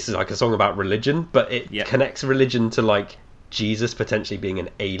 really, it's like a song about religion, but it connects religion to like Jesus potentially being an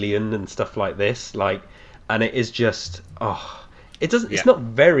alien and stuff like this. Like, and it is just, it doesn't. It's not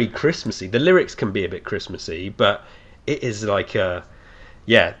very Christmassy. The lyrics can be a bit Christmassy, but it is like the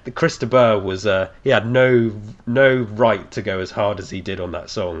Krista Burr was he had no right to go as hard as he did on that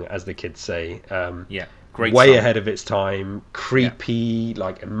song, as the kids say. Great way song. Ahead of its time, creepy,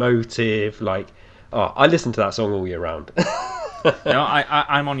 like emotive, like I listen to that song all year round. No,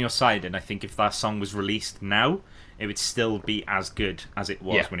 I'm on your side, and I think if that song was released now, it would still be as good as it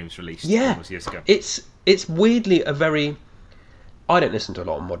was when it was released almost years ago. It's weirdly a very, I don't listen to a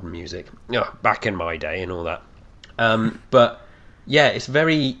lot of modern music, back in my day and all that, but yeah, it's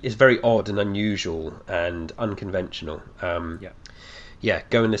very odd and unusual and unconventional.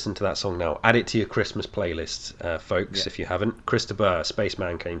 Go and listen to that song now. Add it to your Christmas playlist, folks, if you haven't. Krista Burr,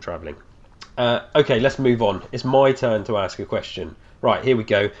 Spaceman Came Travelling. Okay, let's move on. It's my turn to ask a question. Right, here we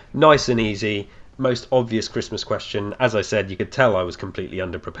go. Nice and easy. Most obvious Christmas question. As I said, you could tell I was completely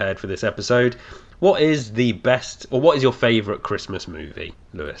underprepared for this episode. What is your favourite Christmas movie,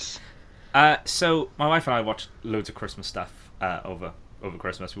 Lewis? So my wife and I watch loads of Christmas stuff over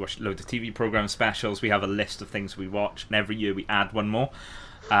Christmas. We watch loads of TV programs, specials. We have a list of things we watch, and every year we add one more.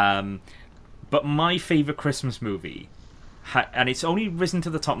 But my favourite Christmas movie, and it's only risen to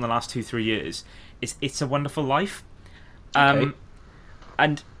the top in the last 2-3 years, is It's a Wonderful Life. And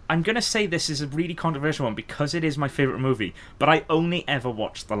I'm going to say this is a really controversial one because it is my favourite movie, but I only ever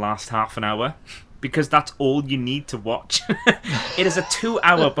watched the last half an hour because that's all you need to watch. It is a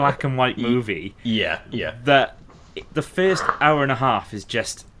 2-hour black and white movie. Yeah. The first hour and a half is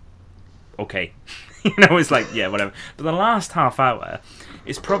just okay. It's like, whatever. But the last half hour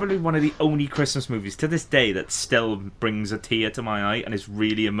is probably one of the only Christmas movies to this day that still brings a tear to my eye and is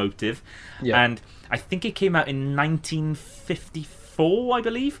really emotive. And I think it came out in 1954, I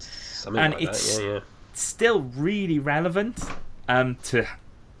believe. Something and like it's that. still really relevant to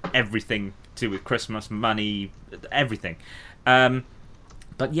everything to do with Christmas, money, everything.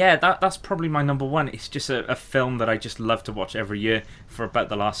 But yeah, that's probably my number one. It's just a film that I just love to watch every year for about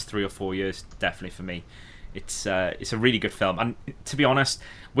the last 3 or 4 years, definitely for me. It's a really good film. And to be honest,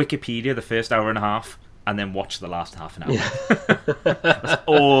 Wikipedia the first hour and a half, and then watch the last half an hour. That's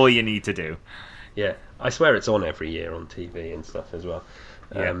all you need to do. Yeah, I swear it's on every year on TV and stuff as well.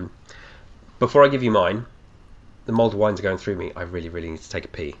 Before I give you mine, the mulled wines are going through me. I really, really need to take a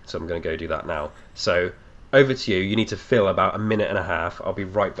pee, so I'm going to go do that now. So over to you. You need to fill about a minute and a half. I'll be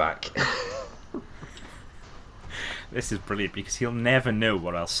right back. This is brilliant because he'll never know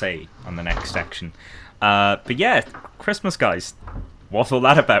what I'll say on the next section. But yeah, Christmas, guys. What's all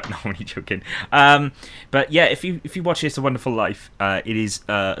that about? No, I'm only joking. But yeah, if you watch It's a Wonderful Life, it is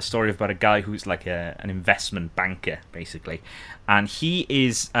a story about a guy who's like an investment banker, basically. And he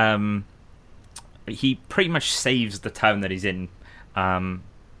is... he pretty much saves the town that he's in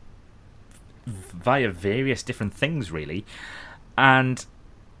via various different things, really. And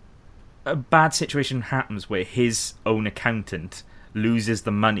a bad situation happens where his own accountant loses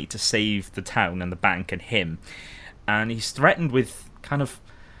the money to save the town and the bank and him. And he's threatened with kind of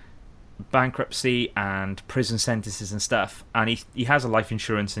bankruptcy and prison sentences and stuff. And he has a life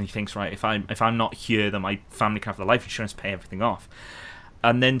insurance, and he thinks, right, if I'm not here, then my family can have the life insurance, pay everything off.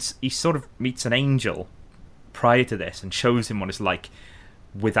 And then he sort of meets an angel prior to this and shows him what it's like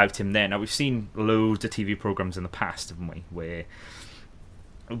without him there. Now, we've seen loads of TV programs in the past, haven't we, where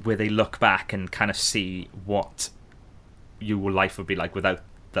they look back and kind of see what your life would be like without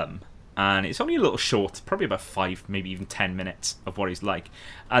them. And it's only a little short, probably about 5, maybe even 10 minutes of what he's like.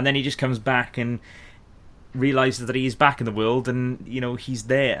 And then he just comes back and realizes that he's back in the world, and he's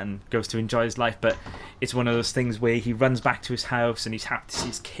there and goes to enjoy his life. But it's one of those things where he runs back to his house and he's happy to see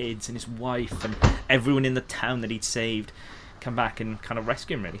his kids and his wife and everyone in the town that he'd saved come back and kind of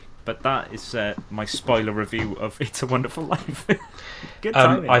rescue him, really. But that is my spoiler review of It's a Wonderful Life. Good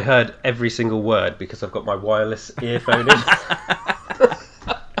timing. I heard every single word because I've got my wireless earphone in.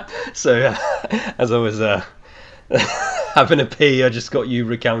 So as I was having a pee, I just got you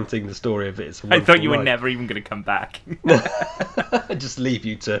recounting the story of It's a Wonderful Life. I thought you were never even going to come back. I just leave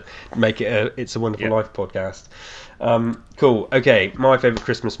you to make it It's a Wonderful Life podcast. Cool. Okay, my favourite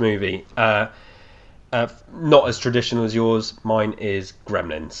Christmas movie. Not as traditional as yours. Mine is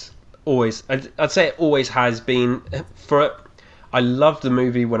Gremlins. Always, I'd say it always has been. I loved the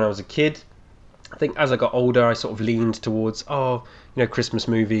movie when I was a kid. I think as I got older, I sort of leaned towards Christmas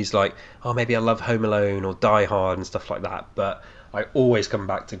movies like maybe I love Home Alone or Die Hard and stuff like that. But I always come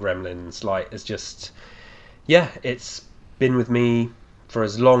back to Gremlins. Like, it's just, yeah, it's been with me for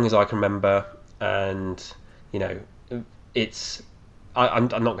as long as I can remember, and you know, it's. I'm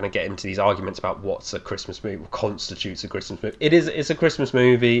not going to get into these arguments about what's a Christmas movie, what constitutes a Christmas movie. It's a Christmas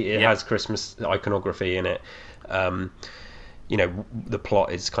movie. It has Christmas iconography in it. You know, the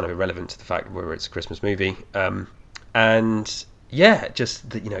plot is kind of irrelevant to the fact whether it's a Christmas movie. And yeah, just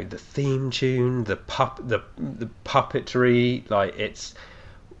the, you know, the theme tune, the puppetry, like, it's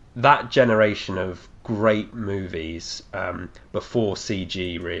that generation of great movies before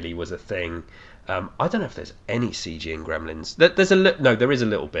CG really was a thing. I don't know if there's any CG in Gremlins. There is a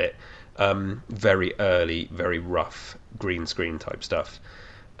little bit. Very early, very rough green screen type stuff.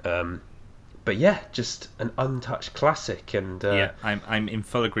 But yeah, just an untouched classic. And yeah, I'm in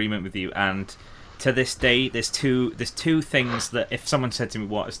full agreement with you. And to this day, there's two things that if someone said to me,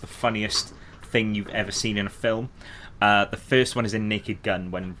 "What is the funniest thing you've ever seen in a film?" The first one is in Naked Gun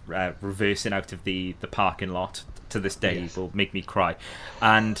when reversing out of the parking lot. To this day, will make me cry.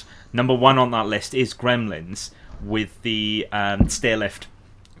 And number one on that list is Gremlins with the stair lift.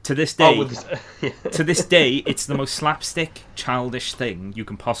 To this day, to this day, it's the most slapstick, childish thing you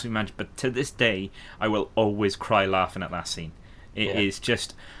can possibly imagine. But to this day, I will always cry laughing at that scene. It is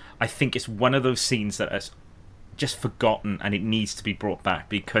just, I think it's one of those scenes that is just forgotten, and it needs to be brought back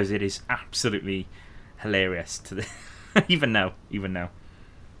because it is absolutely hilarious to the even now.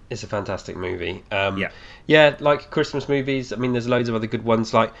 It's a fantastic movie. Yeah, like Christmas movies. I mean, there's loads of other good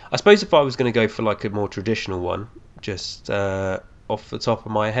ones. Like, I suppose if I was going to go for like a more traditional one, just off the top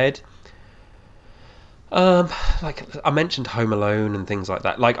of my head, like I mentioned Home Alone and things like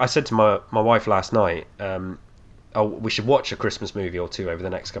that. Like I said to my wife last night, we should watch a Christmas movie or two over the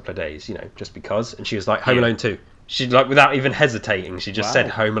next couple of days, you know, just because. And she was like, Home Alone 2. She, like, without even hesitating, she just said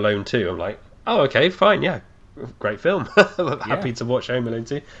Home Alone 2. I'm like, oh, okay, fine, yeah. Great film. Happy to watch Home Alone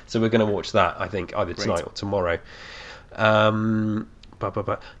 2. So we're going to watch that, I think, either tonight or tomorrow. Do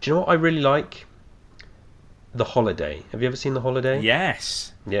you know what I really like? The Holiday. Have you ever seen The Holiday?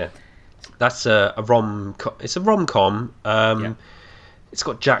 Yes. Yeah. That's a rom-com. It's a rom-com. It's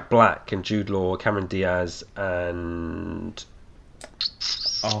got Jack Black and Jude Law, Cameron Diaz, and...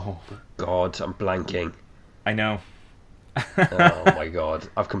 Oh, God, I'm blanking. I know. Oh my God,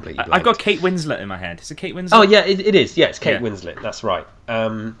 I've completely blanked. I've got Kate Winslet in my head. Is it Kate Winslet? Oh yeah, it is. Yeah, it's Kate Winslet. That's right.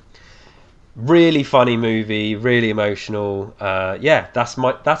 Really funny movie, really emotional. Yeah, that's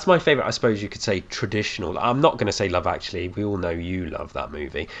my favourite. I suppose you could say traditional. I'm not going to say Love Actually. We all know you love that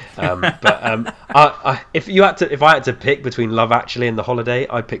movie. But if I had to pick between Love Actually and The Holiday,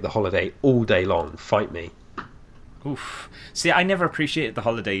 I'd pick The Holiday all day long. Fight me. Oof. See, I never appreciated The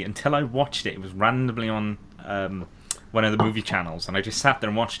Holiday until I watched it. It was randomly on one of the movie channels, and I just sat there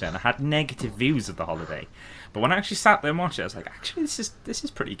and watched it, and I had negative views of The Holiday. But when I actually sat there and watched it, I was like, actually, this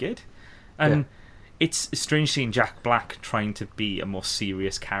is pretty good. And it's strange seeing Jack Black trying to be a more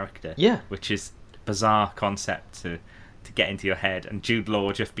serious character. Yeah. Which is a bizarre concept to get into your head. And Jude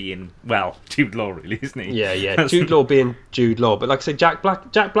Law just being, well, Jude Law really, isn't he? Yeah. Jude Law being Jude Law. But like I say, Jack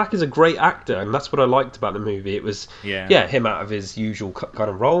Black is a great actor, and that's what I liked about the movie. It was him out of his usual kind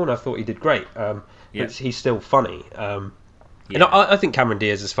of role, and I thought he did great. But he's still funny. And I think Cameron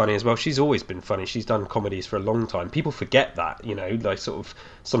Diaz is funny as well. She's always been funny. She's done comedies for a long time. People forget that, you know, like sort of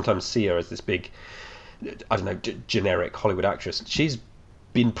sometimes see her as this big, I don't know, generic Hollywood actress. She's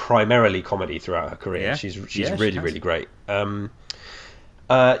been primarily comedy throughout her career. Yeah. She's really great.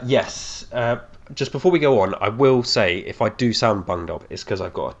 Yes. Just before we go on, I will say, if I do sound bunged up, it's because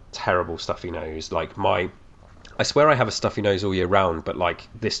I've got a terrible stuffy nose. Like I swear I have a stuffy nose all year round, but like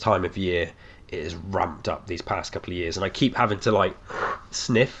this time of year, it has ramped up these past couple of years, and I keep having to like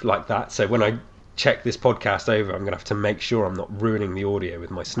sniff like that. So when I check this podcast over, I'm gonna have to make sure I'm not ruining the audio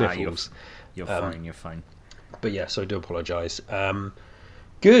with my sniffles. You're fine. But yeah, so I do apologise.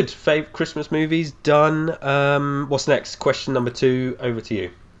 Good. Favourite Christmas movies done. What's next? Question number 2. Over to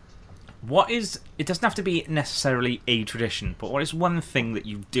you. It doesn't have to be necessarily a tradition, but what is one thing that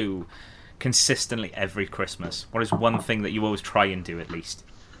you do consistently every Christmas? What is one thing that you always try and do at least?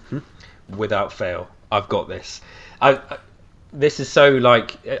 Without fail, I've got this. This is so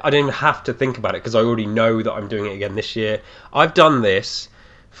like I don't even have to think about it because I already know that I'm doing it again this year. I've done this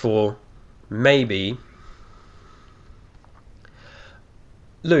for maybe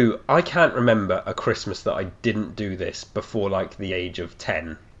Lou. I can't remember a Christmas that I didn't do this before like the age of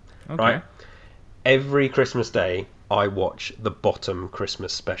 10. Okay. Right? Every Christmas day, I watch the Bottom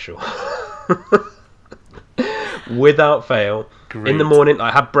Christmas special. Without fail. Great. In the morning,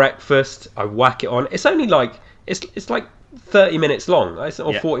 I have breakfast. I whack it on. It's only like it's like 30 minutes long, or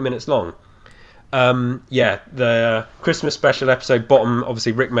 40 minutes long. The Christmas special episode, Bottom.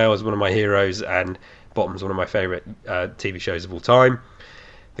 Obviously, Rick Mail is one of my heroes, and Bottom's one of my favourite TV shows of all time.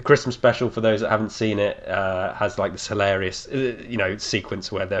 The Christmas special, for those that haven't seen it, has like this hilarious,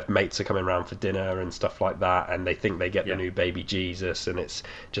 sequence where their mates are coming around for dinner and stuff like that, and they think they get the new baby Jesus, and it's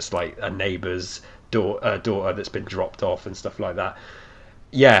just like a neighbour's daughter that's been dropped off and stuff like that.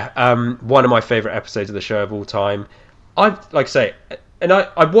 One of my favourite episodes of the show of all time. I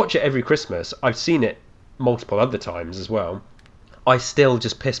watch it every Christmas. I've seen it multiple other times as well. I still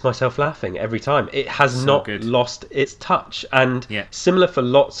just piss myself laughing every time. It has not lost its touch, and similar for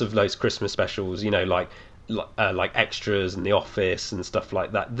lots of those Christmas specials, like Extras and The Office and stuff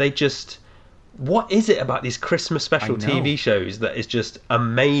like that. They just, what is it about these Christmas special TV shows that is just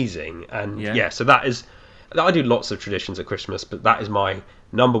amazing? And so that is, I do lots of traditions at Christmas, but that is my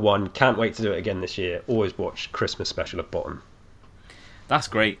number one. Can't wait to do it again this year. Always watch Christmas special of Bottom. That's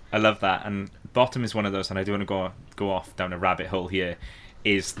great. I love that. And Bottom is one of those, and I do want to go off down a rabbit hole here,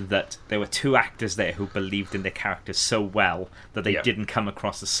 is that there were two actors there who believed in their characters so well that they didn't come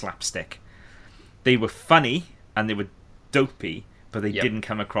across as slapstick. They were funny and they were dopey, but they didn't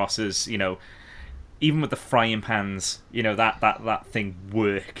come across as, even with the frying pans, that thing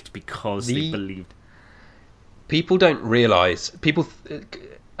worked because they believed. People don't realise,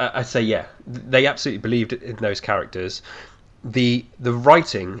 I say, they absolutely believed in those characters. The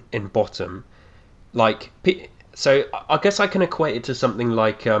writing in Bottom, so I guess I can equate it to something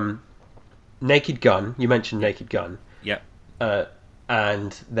like Naked Gun. You mentioned Naked Gun. Yeah.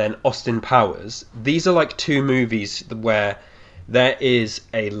 And then Austin Powers. These are like two movies where there is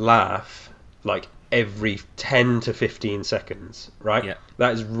a laugh like every 10 to 15 seconds, right? Yeah.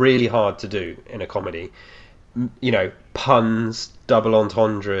 That is really hard to do in a comedy. Puns, double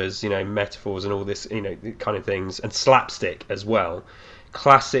entendres, metaphors and all this, kind of things, and slapstick as well.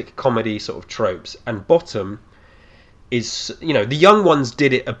 Classic comedy sort of tropes. And Bottom is, the young ones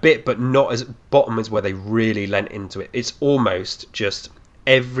did it a bit, but not as. Bottom is where they really lent into it. It's almost just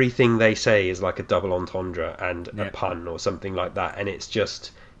everything they say is like a double entendre and a pun or something like that, and it's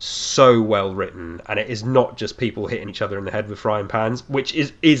just so well written, and it is not just people hitting each other in the head with frying pans, which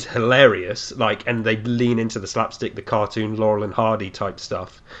is hilarious, and they lean into the slapstick, the cartoon Laurel and Hardy type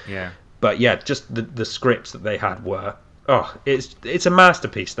stuff. But just the scripts that they had were it's a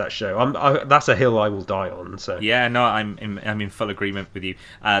masterpiece, that show. That's a hill I will die on. So I'm in full agreement with you.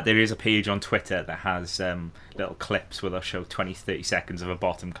 There is a page on Twitter that has little clips where they'll show 20-30 seconds of a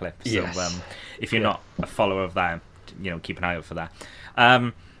Bottom clip, so if you're not a follower of that, keep an eye out for that.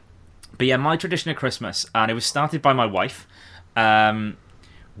 But my tradition at Christmas, and it was started by my wife. I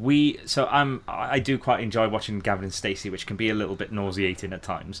do quite enjoy watching Gavin and Stacey, which can be a little bit nauseating at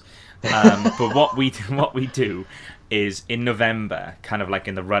times. But what we do is in November, kind of like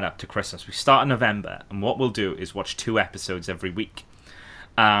in the run up to Christmas, we start in November, and what we'll do is watch 2 episodes every week,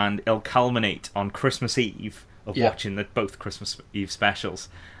 and it'll culminate on Christmas Eve of watching both Christmas Eve specials,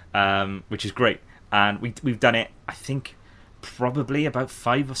 which is great. And we've done it, I think, probably about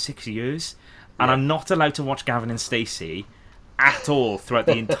 5 or 6 years, and I'm not allowed to watch Gavin and Stacey at all throughout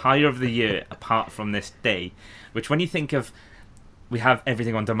the entire of the year, apart from this day. Which, when you think of, we have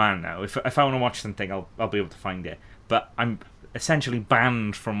everything on demand now. If I want to watch something, I'll be able to find it. But I'm essentially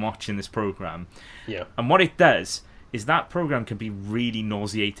banned from watching this program. Yeah. And what it does is that program can be really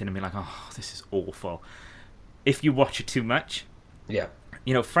nauseating and be like, oh, this is awful. If you watch it too much. Yeah.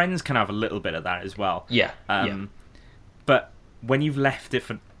 Friends can have a little bit of that as well. Yeah. But when you've left it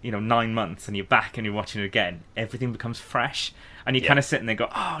for 9 months and you're back and you're watching it again, everything becomes fresh, and you kind of sit and they go,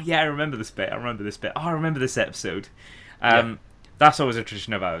 oh yeah, I remember this bit. Oh, I remember this episode. That's always a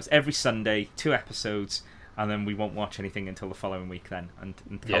tradition of ours. Every Sunday, 2 episodes, and then we won't watch anything until the following week then, and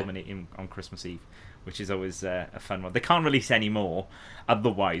culminating on Christmas Eve, which is always a fun one. They can't release any more,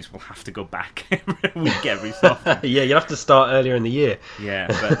 otherwise we'll have to go back every week, every so often. You'll have to start earlier in the year. Yeah,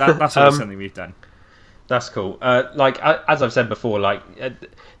 but that's always something we've done. That's cool. As I've said before,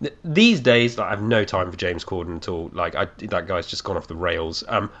 these days, I have no time for James Corden at all. That guy's just gone off the rails.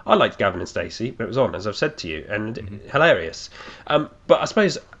 I liked Gavin and Stacey, but it was on, as I've said to you, and hilarious. But I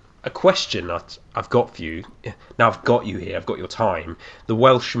suppose a question I've got for you, now I've got you here, I've got your time, the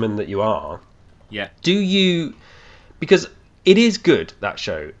Welshman that you are. Yeah. Do you... Because it is good, that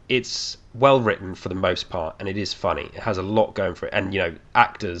show. It's well written for the most part, and it is funny. It has a lot going for it, and,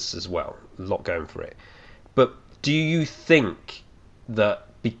 actors as well, a lot going for it. But do you think that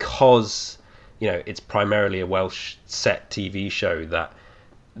because, it's primarily a Welsh set TV show,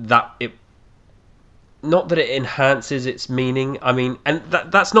 that it... Not that it enhances its meaning, I mean, and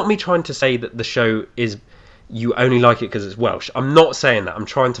that's not me trying to say that the show is, you only like it because it's Welsh. I'm not saying that. I'm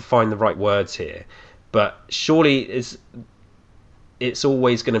trying to find the right words here, but surely it's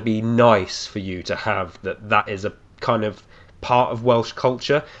always going to be nice for you to have that is a kind of part of Welsh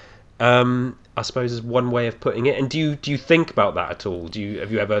culture. I suppose is one way of putting it. And do you think about that at all? Have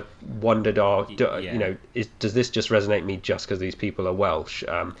you ever wondered, does this just resonate me just because these people are Welsh,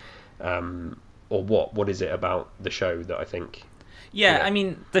 or what is it about the show that I think? Yeah, I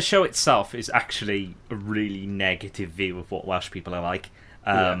mean, the show itself is actually a really negative view of what Welsh people are like.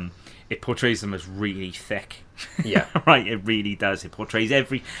 It portrays them as really thick. Yeah, right. It really does. It portrays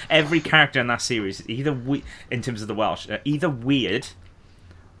every character in that series, either in terms of the Welsh, either weird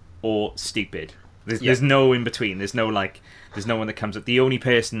or stupid. There's no in between. There's no one that comes up. The only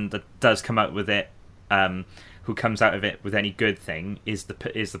person that does come out with it, who comes out of it with any good thing, is the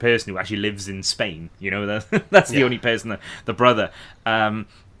person who actually lives in Spain. You know, that's the only person, the brother.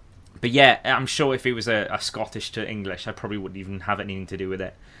 But yeah, I'm sure if it was a Scottish to English, I probably wouldn't even have anything to do with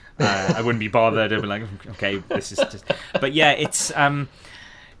it. I wouldn't be bothered. I'd be like, okay, this is just. But yeah, it's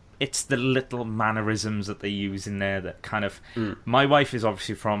the little mannerisms that they use in there that kind of. My wife is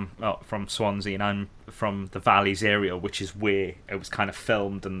obviously from Swansea, and I'm from the Valleys area, which is where it was kind of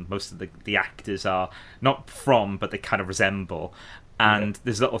filmed, and most of the actors are not from, but they kind of resemble. And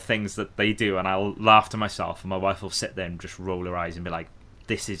there's little things that they do, and I'll laugh to myself, and my wife will sit there and just roll her eyes and be like,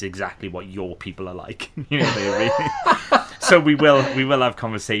 "This is exactly what your people are like." You know, they really. So we will have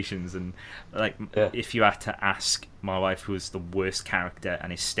conversations, and if you had to ask my wife who's the worst character,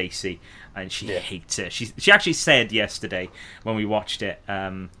 and it's Stacey, and she hates it. She actually said yesterday when we watched it,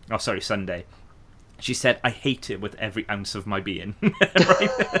 Sunday, she said, "I hate it with every ounce of my being."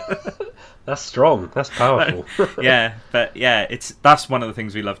 That's strong. That's powerful. That's one of the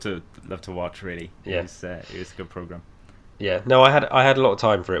things we love to watch. Really, it was a good program. Yeah, no, I had a lot of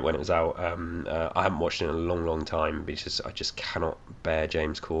time for it when it was out. I haven't watched it in a long time because I just cannot bear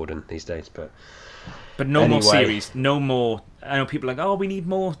James Corden these days. But no more series, no more. I know people are like, oh, we need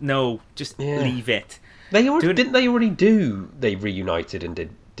more. No, just leave it. They already do. They reunited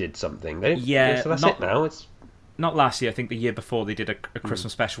and did something. So that's it now. It's not last year. I think the year before they did a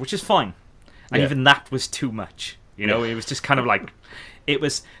Christmas special, which is fine. And even that was too much. You know, it was just kind of like they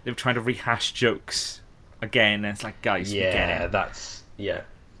were trying to rehash jokes. Again, and it's like, guys, we get it. That's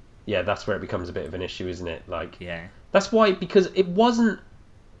where it becomes a bit of an issue, isn't it? That's why, because it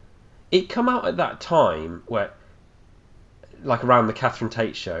come out at that time where, like around the Catherine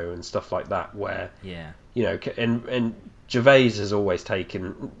Tate show and stuff like that, where and Gervais has always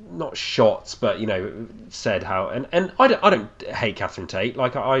taken not shots, but said how and I don't hate Catherine Tate,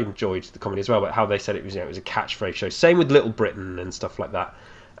 like I enjoyed the comedy as well, but how they said it was it was a catchphrase show. Same with Little Britain and stuff like that.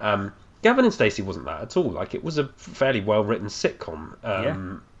 Gavin and Stacey wasn't that at all. Like, it was a fairly well-written sitcom,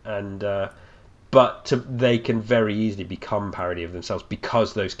 but they can very easily become parody of themselves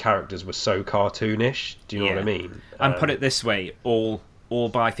because those characters were so cartoonish. Do you know what I mean? And put it this way, all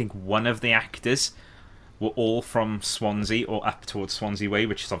but I think one of the actors were all from Swansea or up towards Swansea Way,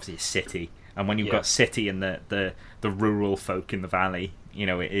 which is obviously a city. And when you've got city and the rural folk in the valley,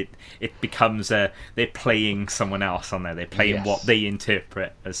 it becomes they're playing someone else on there. They're playing what they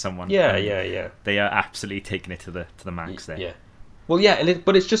interpret as someone. Yeah. They are absolutely taking it to the max there. Yeah. Well,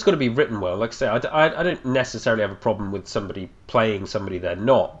 but it's just got to be written well. Like I say, I don't necessarily have a problem with somebody playing somebody they're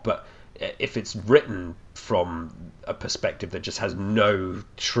not, but if it's written from a perspective that just has no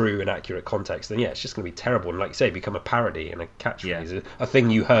true and accurate context, then it's just going to be terrible. And like you say, become a parody and a catchphrase, a thing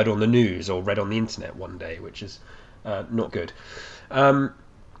you heard on the news or read on the internet one day, which is not good.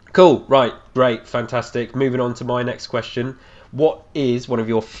 Cool, right, great, fantastic. Moving on to my next question. What is one of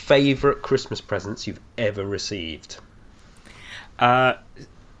your favourite Christmas presents you've ever received?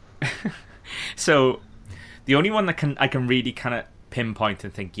 So the only one that I can really kind of pinpoint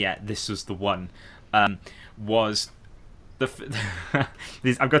and think, this was the one, was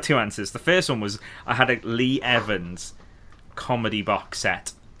I've got two answers. The first one was I had a Lee Evans comedy box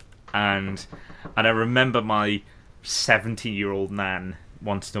set, and I remember my 70-year-old nan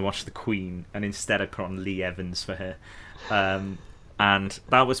wanted to watch The Queen, and instead I put on Lee Evans for her. And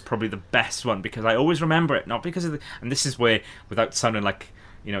that was probably the best one because I always remember it, not because of and this is where, without sounding like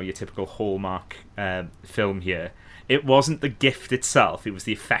your typical Hallmark film here, it wasn't the gift itself, it was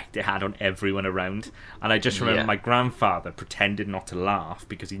the effect it had on everyone around. And I just remember my grandfather pretended not to laugh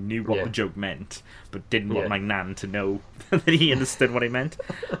because he knew what the joke meant, but didn't want my nan to know that he understood what it meant.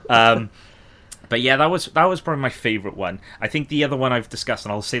 But yeah, that was probably my favourite one. I think the other one I've discussed,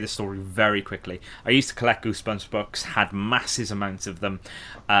 and I'll say the story very quickly. I used to collect Goosebumps books, had massive amounts of them.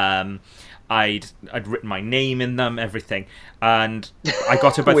 I'd written my name in them, everything, and I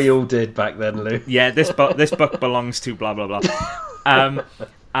got about. We all did back then, Lou. Yeah, this book belongs to blah blah blah. And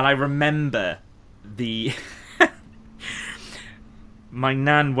I remember my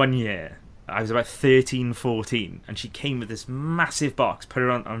nan one year. I was about 13, 14, and she came with this massive box, put it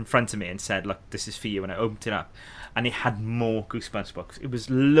on in front of me, and said, "Look, this is for you." And I opened it up, and it had more Goosebumps books. It was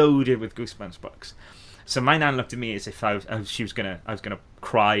loaded with Goosebumps books. So my nan looked at me as if I was gonna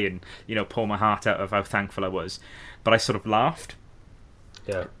cry and pour my heart out of how thankful I was, but I sort of laughed.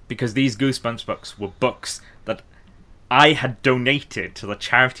 Yeah. Because these Goosebumps books were books that I had donated to the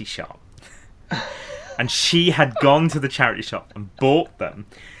charity shop, and she had gone to the charity shop and bought them.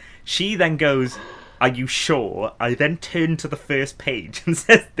 She then goes, "Are you sure?" I then turn to the first page and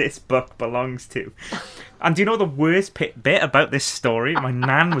says, "This book belongs to." And do you know the worst bit about this story? My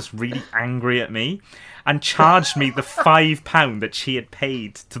nan was really angry at me and charged me the £5 that she had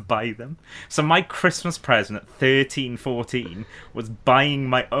paid to buy them. So my Christmas present at 13, 14 was buying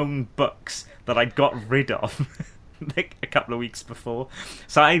my own books that I got rid of like a couple of weeks before.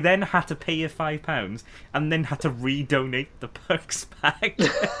 So I then had to pay her £5 and then had to redonate the books back.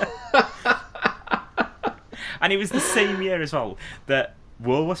 And it was the same year as well that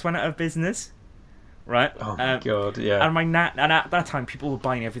Woolworths went out of business. Right? Oh my god, yeah. And at that time, people were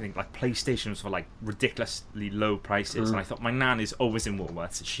buying everything, like PlayStations for like ridiculously low prices. And I thought, my nan is always in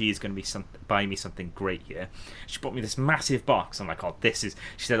Woolworths. She is going to be buying me something great here. She bought me this massive box. I'm like, she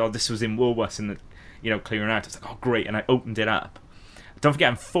said, this was in Woolworths and clearing out. I was like, oh great, and I opened it up. Don't forget,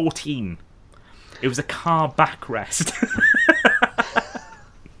 I'm 14. It was a car backrest.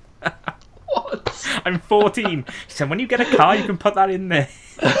 What? I'm 14. She said, when you get a car, you can put that in there.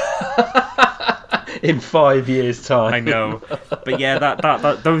 In 5 years' time. I know, but yeah,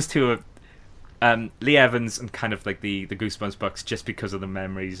 that those two are Lee Evans and kind of like the Goosebumps books, just because of the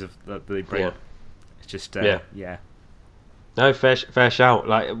memories that they bring. Yeah. It's just yeah. No, fair shout.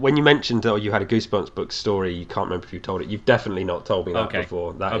 Like when you mentioned that you had a Goosebumps book story, you can't remember if you told it. You've definitely not told me that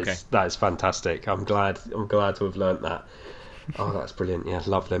before. That is fantastic. I'm glad to have learnt that. Oh, that's brilliant. Yeah,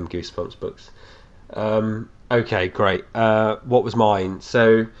 love them Goosebumps books. Okay, great. What was mine?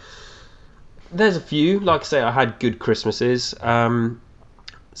 So there's a few. Like I say, I had good Christmases. Some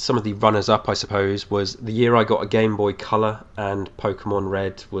of the runners-up, I suppose, was the year I got a Game Boy Color and Pokemon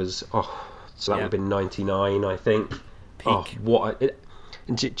Red was so that would have been 99, I think. Peak. Do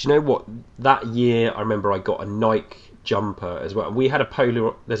you know what? That year, I remember I got a Nike jumper as well. We had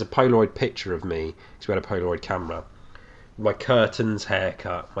there's a Polaroid picture of me because we had a Polaroid camera. My curtains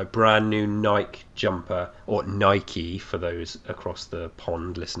haircut, my brand new Nike jumper, or Nike for those across the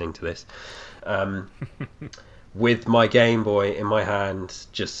pond listening to this, with my Game Boy in my hand,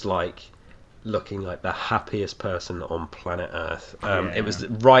 just like looking like the happiest person on planet Earth. It was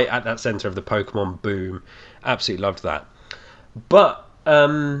right at that centre of the Pokemon boom. Absolutely loved that. But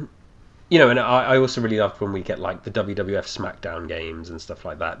and I also really loved when we get like the WWF SmackDown games and stuff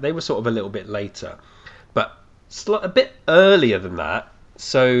like that. They were sort of a little bit later, but a bit earlier than that.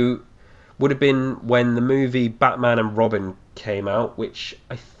 So would have been when the movie Batman and Robin came out, which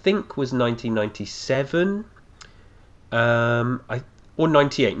I think was 1997, or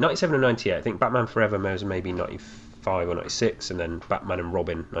 98, 97 or 98. I think Batman Forever was maybe 95 or 96, and then Batman and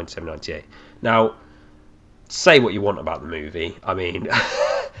Robin 97, 98. Now, say what you want about the movie. I mean,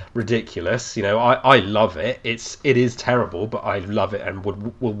 ridiculous. I love it. It is terrible, but I love it and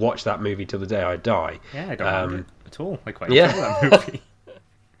will watch that movie till the day I die. Yeah, I don't like it at all. I quite enjoy that movie.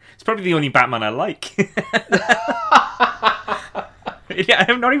 It's probably the only Batman I like. Yeah,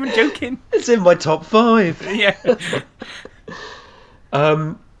 I'm not even joking. It's in my top 5. Yeah.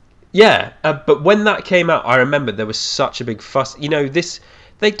 But when that came out, I remember there was such a big fuss.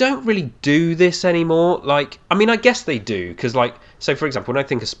 They don't really do this anymore. Like, I mean, I guess they do, because, like, so for example, when I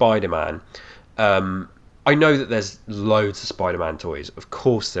think of Spider-Man, I know that there's loads of Spider-Man toys. Of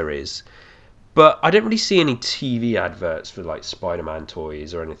course there is. But I don't really see any TV adverts for, like, Spider-Man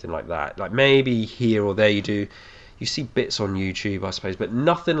toys or anything like that. Like, maybe here or there you do. You see bits on YouTube, I suppose, but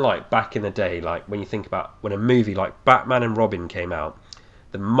nothing like back in the day. Like, when you think about when a movie like Batman and Robin came out,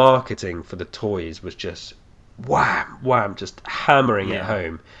 the marketing for the toys was just wham, just hammering it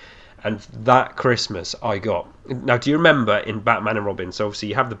home. And that Christmas I got... Now, do you remember in Batman and Robin, so obviously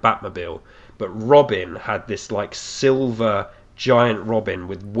you have the Batmobile, but Robin had this, like, silver giant Robin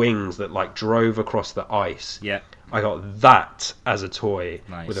with wings that, like, drove across the ice. Yeah. I got that as a toy.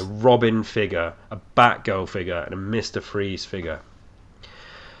 Nice. With a Robin figure, a Batgirl figure, and a Mr. Freeze figure.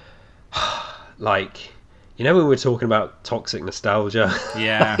 like, you know, when we were talking about toxic nostalgia,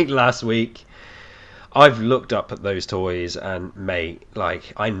 like last week, I've looked up at those toys, and mate,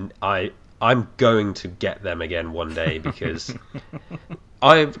 like, I'm going to get them again one day, because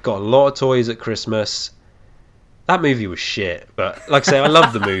I've got a lot of toys at Christmas. That movie was shit, but like I say, I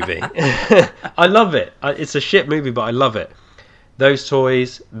love the movie. I love it. It's a shit movie, but I love it. Those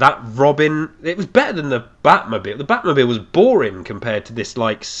toys, that Robin, it was better than the Batmobile. The Batmobile was boring compared to this,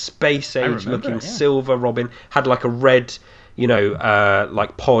 like, space age looking silver Robin. Had like a red, you know,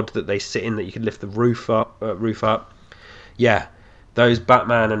 like pod that they sit in that you could lift the roof up. Yeah, those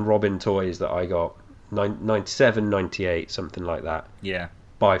Batman and Robin toys that I got, 97, 98, something like that. Yeah.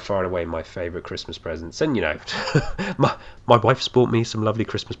 By far and away my favourite Christmas presents. And, you know, my wife's bought me some lovely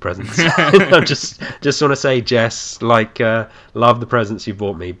Christmas presents. I just want to say, Jess, like, love the presents you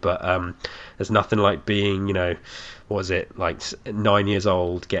bought me, but there's nothing like being, you know, what was it, like 9 years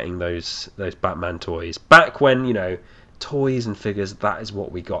old, getting those Batman toys. Back when, you know, toys and figures, that is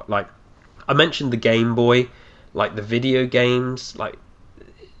what we got. Like, I mentioned the Game Boy, like the video games, like,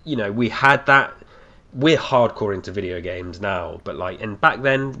 you know, we had that. We're hardcore into video games now, but like, and back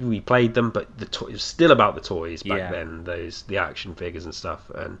then we played them, but it was still about the toys back then, the action figures and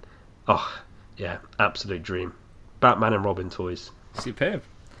stuff, and absolute dream. Batman and Robin toys. Superb.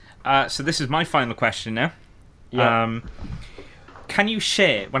 So this is my final question now. Yeah. Can you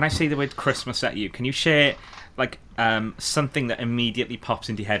share, when I say the word Christmas at you, can you share like something that immediately pops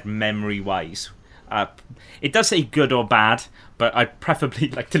into your head memory-wise? It does say good or bad, but I'd preferably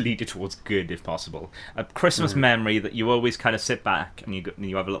like to lead you towards good if possible. A Christmas memory that you always kind of sit back and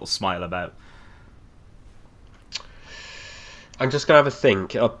you have a little smile about. I'm just gonna have a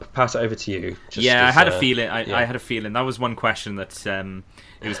think. I'll pass it over to you. I had a feeling. I had a feeling that was one question that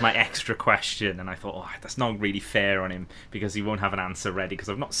it was my extra question, and I thought, that's not really fair on him because he won't have an answer ready because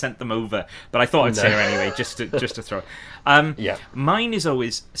I've not sent them over. But I thought I'd say it anyway, just to throw. Mine is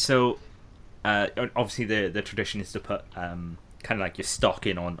always so. Obviously, the tradition is to put kind of like your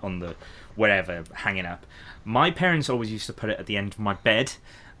stocking on the wherever hanging up. My parents always used to put it at the end of my bed,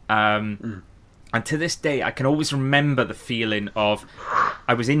 and to this day, I can always remember the feeling of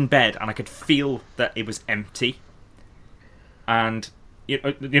I was in bed and I could feel that it was empty, and you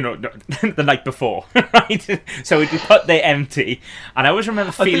know the night before, right? So it'd be put there empty, and I always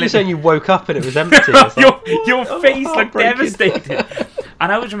remember feeling. I think you're saying you woke up and it was empty. your face looked devastated.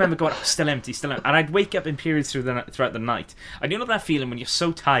 And I always remember going, still empty. And I'd wake up in periods throughout the night. And you know that feeling when you're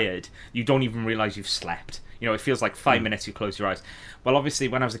so tired, you don't even realise you've slept. You know, it feels like 5 minutes you close your eyes. Well, obviously,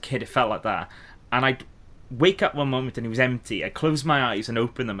 when I was a kid, it felt like that. And I'd wake up one moment and it was empty. I'd close my eyes and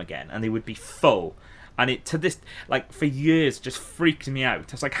open them again, and they would be full. And it, to this, like, for years, just freaked me out.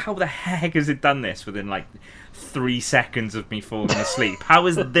 I was like, how the heck has it done this within, like, 3 seconds of me falling asleep? How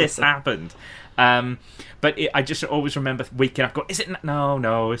has this happened? But I just always remember waking up going, is it?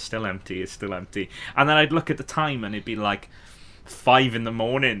 No, it's still empty. And then I'd look at the time and it'd be like 5 a.m,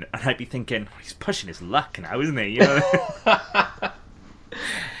 and I'd be thinking, he's pushing his luck now, isn't he? You know,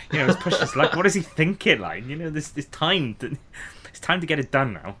 he's pushing his luck. What is he thinking? Like, you know, this time. It's time to get it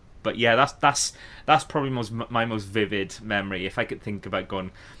done now. But yeah, that's probably my most vivid memory. If I could think about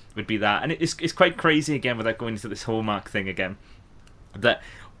going, would be that. And it's quite crazy again without going into this Hallmark thing again. That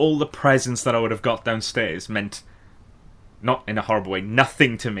all the presents that I would have got downstairs meant, not in a horrible way,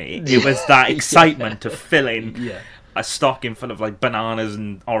 nothing to me. It was that excitement of filling a stocking full of like bananas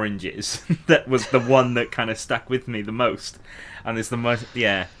and oranges that was the one that kind of stuck with me the most. And it's the most,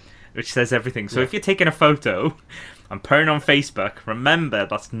 which says everything. So if you're taking a photo and putting on Facebook, remember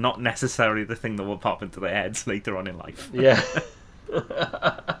that's not necessarily the thing that will pop into their heads later on in life. Yeah.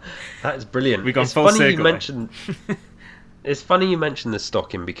 That is brilliant. We've gone full circle. It's funny you mentioned the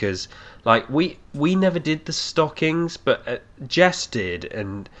stocking because, like, we never did the stockings, but Jess did,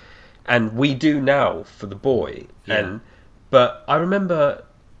 and we do now for the boy. Yeah. But I remember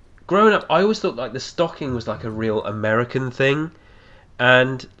growing up, I always thought like the stocking was like a real American thing,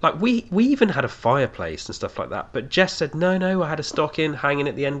 and like we even had a fireplace and stuff like that. But Jess said no, I had a stocking hanging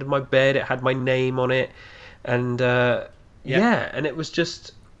at the end of my bed. It had my name on it, and and it was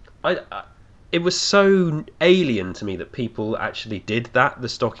just it was so alien to me that people actually did that, the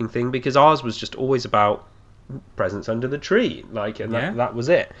stocking thing, because ours was just always about presents under the tree, like, and that was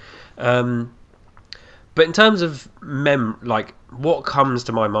it. But in terms of like what comes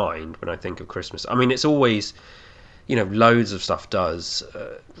to my mind when I think of Christmas, I mean, it's always, you know, loads of stuff does,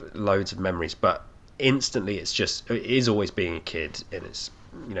 loads of memories, but instantly it is always being a kid, and it's,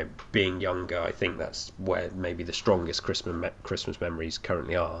 you know, being younger. I think that's where maybe the strongest Christmas memories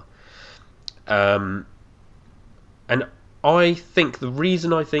currently are. And I think the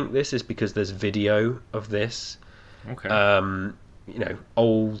reason I think this is because there's video of this. Okay.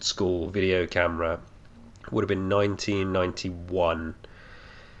 Old school video camera. Would have been 1991.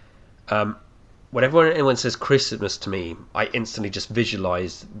 Whenever anyone says Christmas to me, I instantly just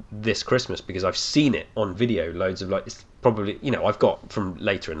visualise this Christmas because I've seen it on video loads of it's probably, I've got from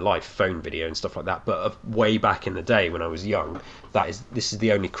later in life phone video and stuff like that, but of way back in the day when I was young, this is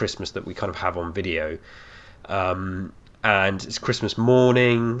the only Christmas that we kind of have on video. And it's Christmas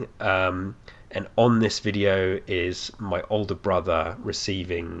morning, and on this video is my older brother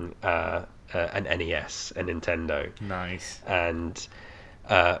receiving an NES, a Nintendo. Nice. And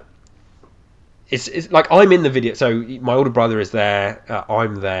it's like I'm in the video, so my older brother is there,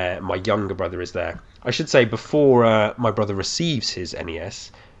 I'm there, my younger brother is there. I should say before my brother receives his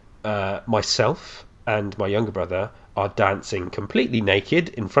NES, myself and my younger brother are dancing completely naked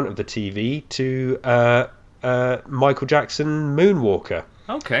in front of the TV to Michael Jackson Moonwalker.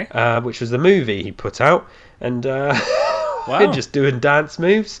 Okay. Which was the movie he put out, and wow. Just doing dance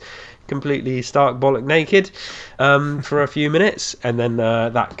moves. Completely stark bollock naked for a few minutes, and then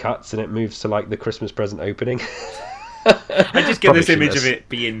that cuts and it moves to like the Christmas present opening. I just get this image of it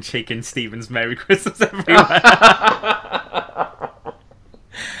being Shakin' Stevens' Merry Christmas everywhere.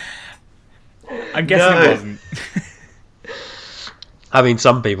 I'm guessing it wasn't. I mean,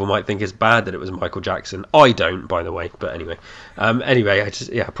 some people might think it's bad that it was Michael Jackson. I don't, by the way. But anyway, I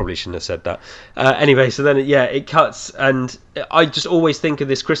probably shouldn't have said that. Anyway, so then it cuts, and I just always think of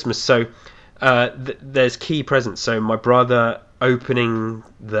this Christmas. So there's key presents. So my brother opening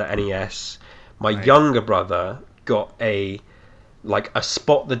the NES. My younger brother got a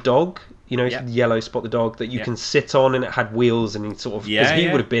Spot the Dog. Yellow Spot the Dog that you can sit on, and it had wheels, and he sort of because he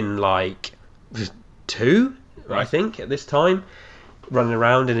would have been like 2, I think, at this time. Running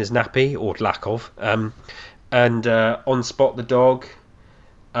around in his nappy, or lack of, and on Spot the Dog,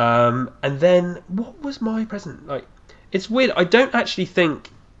 and then what was my present? Like, it's weird. I don't actually think.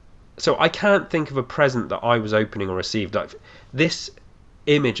 So I can't think of a present that I was opening or received. Like, this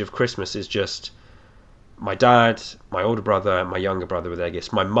image of Christmas is just my dad, my older brother, and my younger brother with their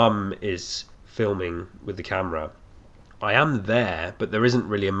gifts. My mum is filming with the camera. I am there, but there isn't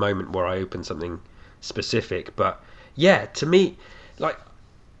really a moment where I open something specific. But yeah, to me. Like,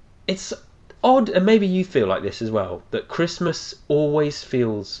 it's odd, and maybe you feel like this as well, that Christmas always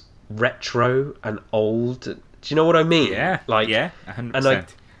feels retro and old. Do you know what I mean? Yeah, 100%. And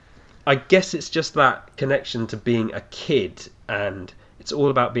I guess it's just that connection to being a kid, and it's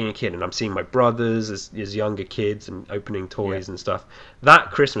all about being a kid. And I'm seeing my brothers as younger kids and opening toys and stuff. That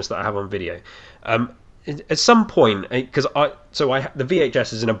Christmas that I have on video. At some point, because the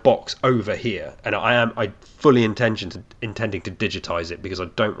VHS is in a box over here, and I fully intending to digitize it because I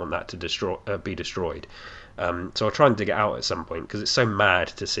don't want that to be destroyed. So I'll try and dig it out at some point because it's so mad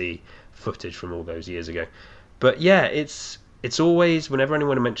to see footage from all those years ago. But yeah, it's always, whenever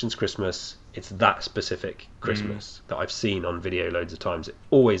anyone mentions Christmas, it's that specific Christmas that I've seen on video loads of times. It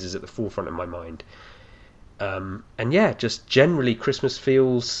always is at the forefront of my mind. And yeah, just generally Christmas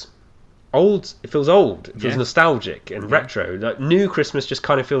feels old. It feels old. It feels nostalgic and retro. Like, new Christmas just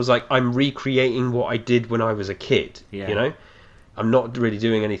kind of feels like I'm recreating what I did when I was a kid. I'm not really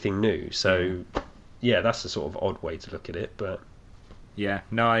doing anything new. So that's a sort of odd way to look at it. But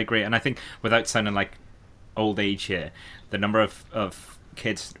no, I agree. And I think, without sounding like old age here, the number of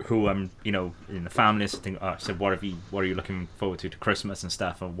kids who in the families think, so what are you looking forward to Christmas and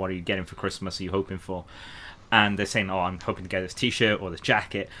stuff, or what are you getting for Christmas? Are you hoping for? And they're saying, I'm hoping to get this t-shirt or this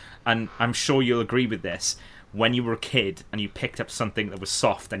jacket. And I'm sure you'll agree with this. When you were a kid and you picked up something that was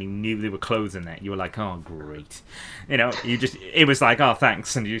soft and you knew there were clothes in it, you were like, oh, great. It was like, oh,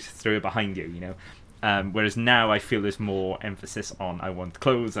 thanks. And you just threw it behind you, Whereas now I feel there's more emphasis on, I want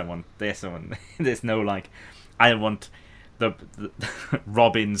clothes, I want this, I want... There's no, I want the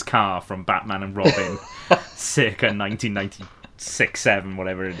Robin's car from Batman and Robin, circa 1996, 7,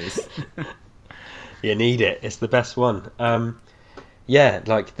 whatever it is. You need it. It's the best one.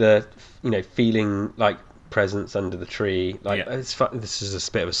 Like the feeling like presents under the tree. It's fun. This is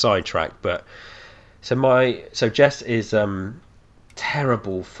a bit of a sidetrack, but so Jess is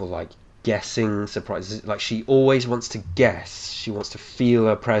terrible for guessing surprises. Like, she always wants to guess. She wants to feel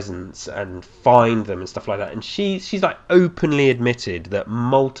her presents and find them and stuff like that. And she's openly admitted that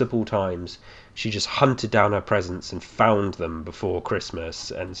multiple times she just hunted down her presents and found them before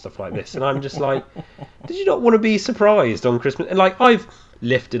Christmas and stuff like this. And I'm just like, did you not want to be surprised on Christmas? And I've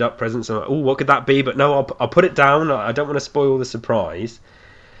lifted up presents and what could that be? But no, I'll put it down. I don't want to spoil the surprise.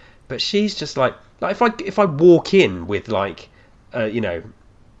 But she's just like if I walk in with a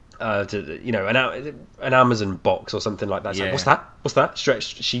an Amazon box or something like that. It's like, what's that?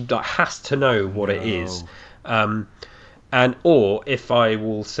 Stretch. She like has to know what it is. And or if I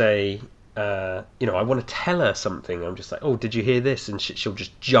will say, I want to tell her something, I'm just like, oh, did you hear this? And she'll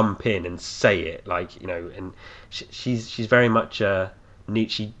just jump in and say it, like, and she's very much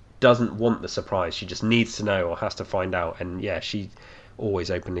neat. She doesn't want the surprise. She just needs to know or has to find out. And yeah, she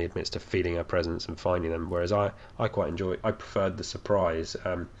always openly admits to feeling her presents and finding them. Whereas I preferred the surprise.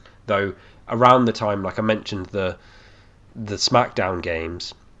 Though around the time, like I mentioned, the SmackDown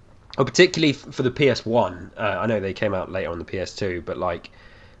games, or particularly for the PS1, I know they came out later on the PS2, but like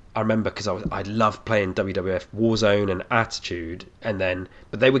I remember because I loved playing WWF Warzone and Attitude,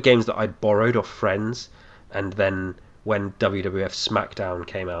 but they were games that I'd borrowed off friends, and then when WWF SmackDown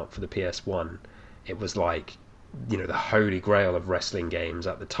came out for the PS1, it was like, the holy grail of wrestling games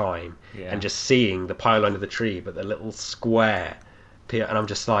at the time. And just seeing the pylon of the tree, but the little square, and I'm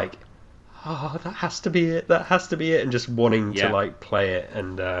just like, oh, that has to be it, and just wanting to like play it.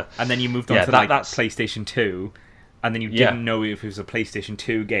 And then you moved on to that's PlayStation 2, and then you didn't know if it was a PlayStation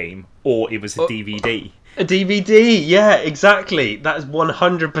 2 game or it was a DVD. A DVD, yeah, exactly. That's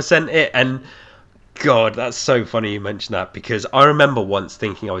 100% it. And God, that's so funny you mentioned that, because I remember once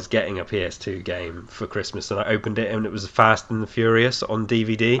thinking I was getting a PS2 game for Christmas, and I opened it and it was Fast and the Furious on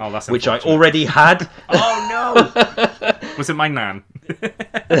DVD, which I already had. Oh no! Was it my nan?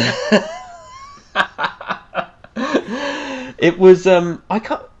 It was I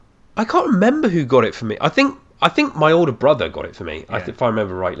can't remember who got it for me. I think my older brother got it for me. If I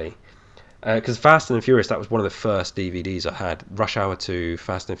remember rightly. Because Fast and the Furious, that was one of the first DVDs I had. Rush Hour 2,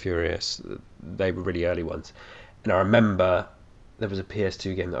 Fast and Furious, they were really early ones. And I remember there was a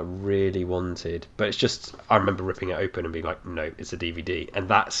PS2 game that I really wanted, but it's just, I remember ripping it open and being like, no, it's a DVD. And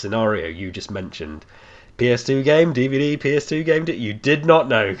that scenario you just mentioned, PS2 game, DVD, PS2 game, you did not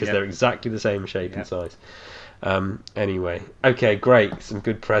know, because they're exactly the same shape and size. Anyway, okay, great. Some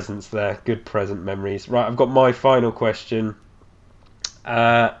good presents there, good present memories. Right, I've got my final question.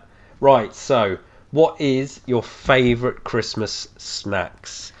 Right, so what is your favourite Christmas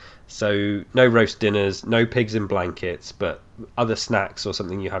snacks? So no roast dinners, no pigs in blankets, but other snacks or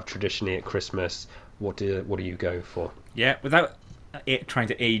something you have traditionally at Christmas. What do you go for? Yeah, without trying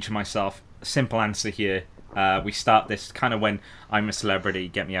to age myself, simple answer here. We start this kind of when I'm a Celebrity,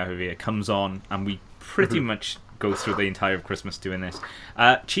 Get Me Out of Here comes on, and we pretty much go through the entire Christmas doing this.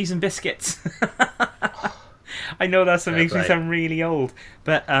 Cheese and biscuits. I know that makes me sound really old,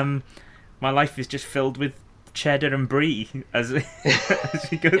 but my life is just filled with cheddar and brie as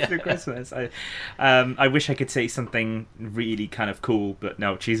we go through Christmas. I wish I could say something really kind of cool, but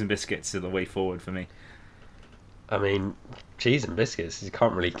no, cheese and biscuits are the way forward for me. I mean, cheese and biscuits, you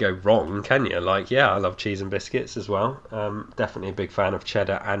can't really go wrong, can you? Like, I love cheese and biscuits as well. Definitely a big fan of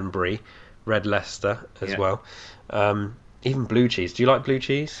cheddar and brie. Red Leicester as well. Even blue cheese. Do you like blue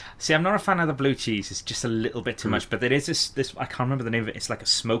cheese? See, I'm not a fan of the blue cheese. It's just a little bit too much. But there is this I can't remember the name of it. It's like a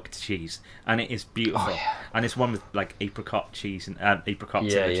smoked cheese, and it is beautiful. And it's one with like apricot cheese and apricot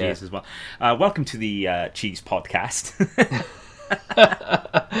cheese as well. Welcome to the Cheese Podcast.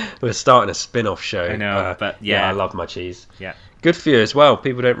 We're starting a spin-off show. I know, but I love my cheese. Yeah, good for you as well.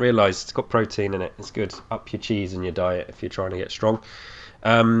 People don't realise it's got protein in it. It's good. Up your cheese in your diet if you're trying to get strong.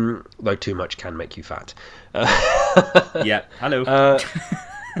 Though too much can make you fat. Hello.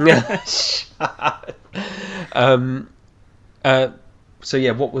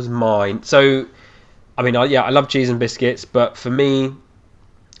 So what was mine? So I mean, I love cheese and biscuits, but for me,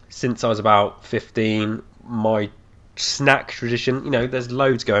 since I was about 15, my snack tradition, there's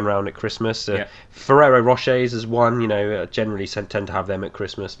loads going around at Christmas. Ferrero Rochers is one. Generally tend to have them at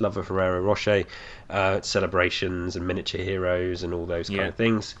Christmas. Love a Ferrero Rocher. Celebrations and miniature heroes and all those kind of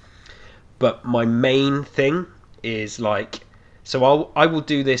things. But my main thing is like, so I will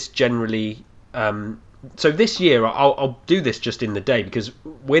do this generally. So this year I'll do this just in the day, because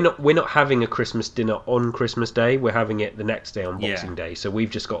we're not having a Christmas dinner on Christmas Day. We're having it the next day on Boxing Day. So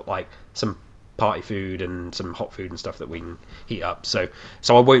we've just got like some party food and some hot food and stuff that we can heat up. So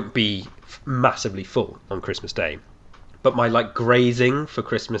I won't be massively full on Christmas Day. But my like grazing for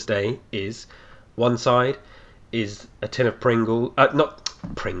Christmas Day is, one side is a tin of not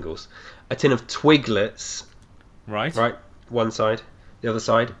Pringles, a tin of Twiglets. Right. One side. The other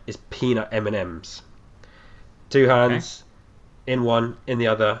side is peanut M&Ms. Two hands, in one, in the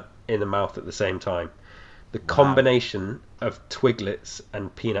other, in the mouth at the same time. The combination of Twiglets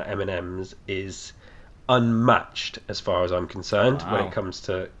and peanut M&Ms is unmatched as far as I'm concerned when it comes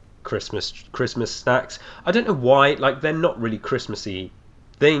to Christmas snacks. I don't know why, like, they're not really Christmassy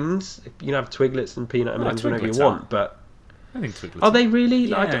things. You can have Twiglets and peanut M&Ms whenever you want, but I think Twiglets are they really?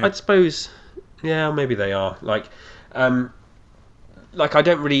 Yeah. I suppose. Yeah, maybe they are. Like I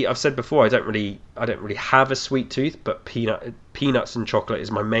don't really. I've said before, I don't really have a sweet tooth, but peanuts and chocolate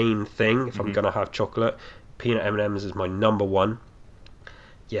is my main thing. If I'm gonna have chocolate, peanut M&Ms is my number one.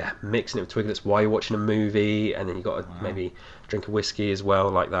 Yeah, mixing it with Twiglets while you're watching a movie, and then you got to maybe drink a whiskey as well,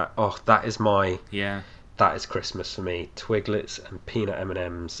 like that. Oh, that is that is Christmas for me. Twiglets and peanut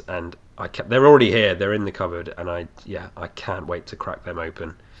M&Ms, and they're already here. They're in the cupboard, and I can't wait to crack them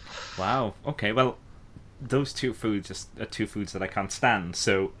open. Wow. Okay. Well, those two foods are two foods that I can't stand.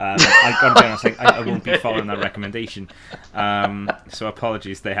 So I got to be honest, I won't be following that recommendation. So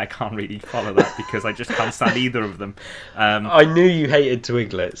apologies there. I can't really follow that because I just can't stand either of them. I knew you hated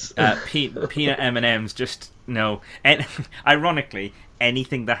Twiglets. Peanut M&Ms, just no. And ironically,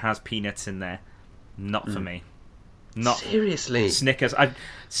 anything that has peanuts in there, not for me. Not seriously. Snickers. I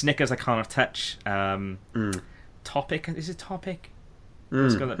can't touch. Topic, is it Topic?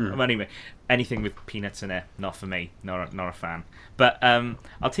 Well, anyway, anything with peanuts in it, not for me. Not a fan. But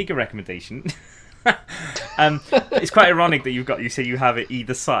I'll take a recommendation. It's quite ironic that you say you have it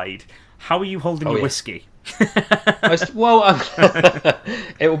either side. How are you holding your whiskey? Well,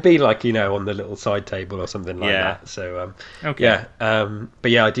 it will be like on the little side table or something like that. So okay. Yeah, but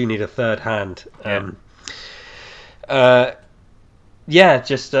yeah, I do need a third hand.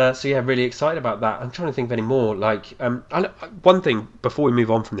 Really excited about that. I'm trying to think of any more. Like, one thing before we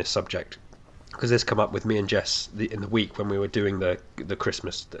move on from this subject, because this come up with me and Jess in the week when we were doing the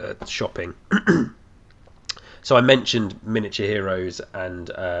Christmas shopping. So I mentioned Miniature Heroes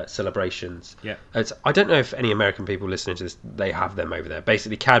and Celebrations. Yeah. I don't know if any American people listening to this, they have them over there.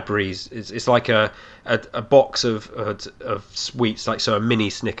 Basically, Cadbury's it's like a box of sweets, like so a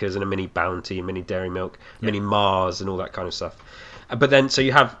mini Snickers and a mini Bounty, a mini Dairy Milk, mini Mars, and all that kind of stuff. But then, so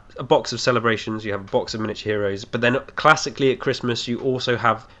you have a box of Celebrations, you have a box of Miniature Heroes, but then classically at Christmas you also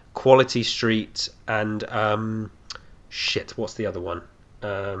have Quality Street and what's the other one?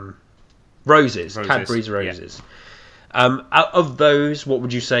 Roses. Cadbury's Roses. Yeah. Out of those, what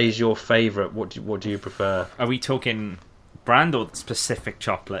would you say is your favourite? What do you prefer? Are we talking brand or specific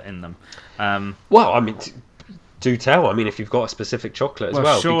chocolate in them? Well, I mean, do tell. I mean, if you've got a specific chocolate as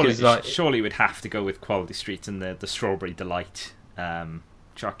well. Surely it would have to go with Quality Street and the Strawberry Delight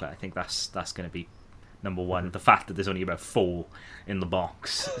chocolate. I think that's going to be number one. The fact that there's only about 4 in the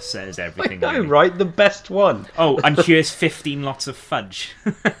box says everything. I know, right? The best one. Oh, and here's 15 lots of fudge.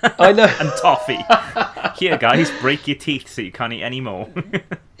 I know. And toffee. Here, guys, break your teeth so you can't eat any more.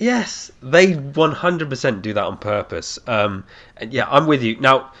 Yes, they 100% do that on purpose. And yeah, I'm with you.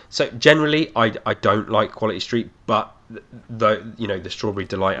 Now, so generally, I don't like Quality Street, but the Strawberry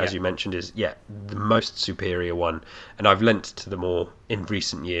Delight, as you mentioned, is the most superior one. And I've lent to them all in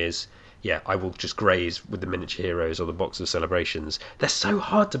recent years. Yeah, I will just graze with the Miniature Heroes or the box of Celebrations. They're so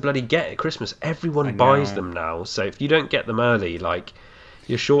hard to bloody get at Christmas. Everyone buys them now. So if you don't get them early, like,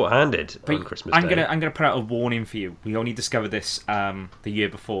 you're short-handed on Christmas Day. I'm gonna put out a warning for you. We only discovered this the year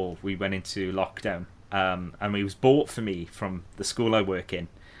before we went into lockdown, and it was bought for me from the school I work in.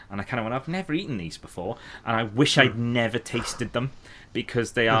 And I kind of went, I've never eaten these before, and I wish I'd never tasted them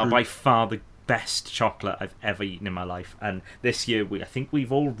because they are by far the best chocolate I've ever eaten in my life. And this year I think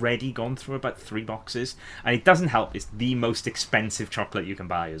we've already gone through about 3 boxes, and it doesn't help, it's the most expensive chocolate you can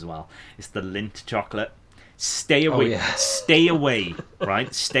buy as well. It's the Lindt chocolate. Stay away. Stay away,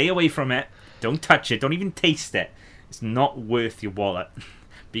 right? Stay away from it. Don't touch it. Don't even taste it. It's not worth your wallet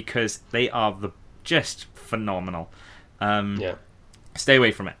because they are just phenomenal. Stay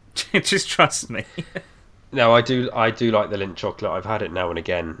away from it. Just trust me. No, I do like the Lindt chocolate. I've had it now and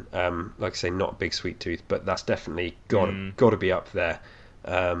again. Like I say, not a big sweet tooth, but that's definitely got to be up there.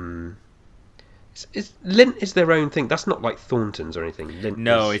 Lindt is their own thing. That's not like Thornton's or anything.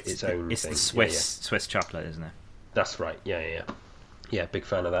 Lindt is its own thing. It's the Swiss chocolate, isn't it? That's right. Yeah. Big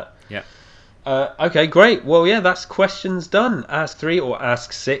fan of that. Yeah. Okay, great. Well, yeah, that's questions done. Ask 3 or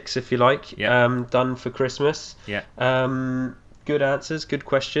ask 6 if you like. Yeah. Done for Christmas. Yeah. Good answers. Good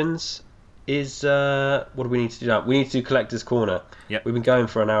questions. What do we need to do now? We need to do Collector's Corner. Yep. We've been going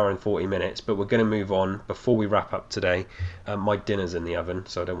for an hour and 40 minutes, but we're going to move on before we wrap up today. My dinner's in the oven,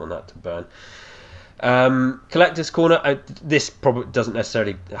 so I don't want that to burn. Collector's Corner. This probably doesn't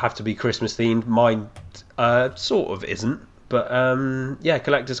necessarily have to be Christmas themed. Mine sort of isn't. But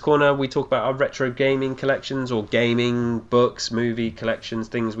Collector's Corner, we talk about our retro gaming collections or gaming books, movie collections,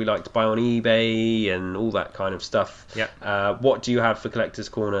 things we like to buy on eBay and all that kind of stuff. Yeah. What do you have for Collector's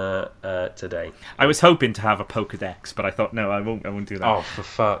Corner today? I was hoping to have a Pokédex, but I thought, no, I won't do that. Oh, for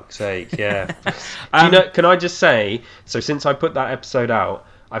fuck's sake, yeah. Can I just say, so since I put that episode out,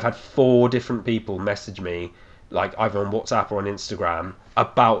 I've had 4 different people message me like either on WhatsApp or on Instagram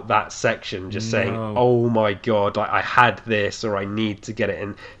about that section, just saying, "Oh my god, like I had this, or I need to get it."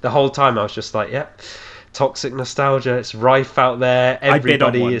 And the whole time I was just like, "Yeah, toxic nostalgia. It's rife out there.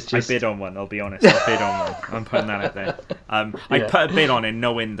 Everybody is just." I bid on one. I'll be honest. I bid on one. I'm putting that out there. I put a bid on it,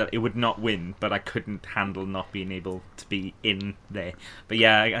 knowing that it would not win, but I couldn't handle not being able to be in there. But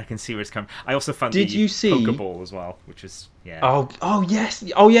yeah, I can see where it's coming. I also found the Pokeball as well, which is Oh yes.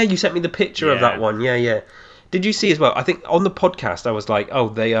 Oh yeah. You sent me the picture of that one. Yeah. Did you see as well? I think on the podcast I was like, oh,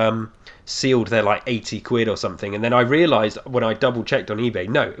 they sealed their like 80 quid or something, and then I realised when I double checked on eBay,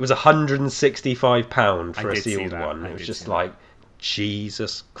 no, it was £165 for a sealed one. It was just like,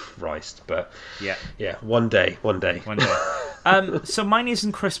 Jesus Christ. But yeah, one day. So mine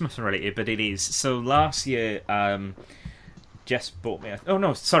isn't Christmas related, but it is. So last year, Jess bought me it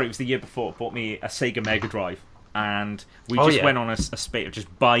was the year before, bought me a Sega Mega Drive. And we went on a spate of just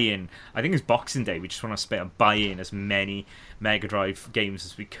buy-in. I think it's Boxing Day. We just went on a spate of buy-in as many Mega Drive games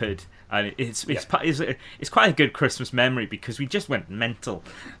as we could, and it's quite a good Christmas memory because we just went mental.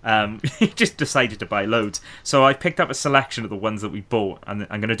 We just decided to buy loads. So I picked up a selection of the ones that we bought, and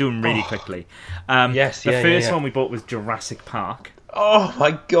I'm going to do them really quickly. The first one we bought was Jurassic Park. Oh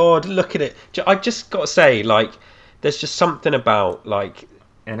my god, look at it! I just got to say, like, there's just something about like.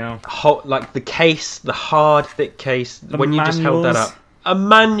 You know, like the case, the hard, thick case. When you just held that up, a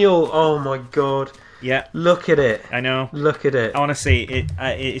manual. Oh my god! Yeah, look at it. I know. Look at it. Honestly,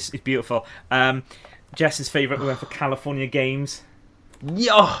 it's beautiful. Jess's favourite were for California Games.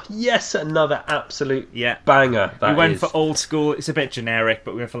 Oh yes, another absolute banger. We went for old school. It's a bit generic,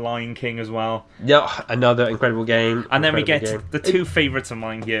 but we went for Lion King as well. Yeah, another incredible game. And then we get to the two favourites of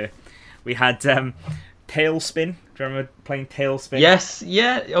mine here. We had Tailspin. Do you remember playing Tailspin? Yes,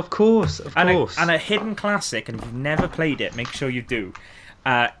 yeah, of course. And a hidden classic, and if you've never played it, make sure you do.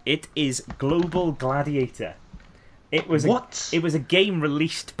 It is Global Gladiator. It was a game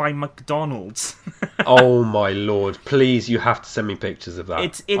released by McDonald's. Oh my lord! Please, you have to send me pictures of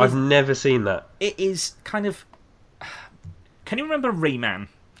that. I've never seen that. It is kind of. Can you remember Rayman?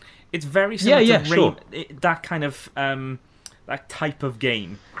 It's very similar to sure. That kind of that type of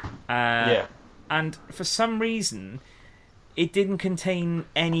game. And for some reason, it didn't contain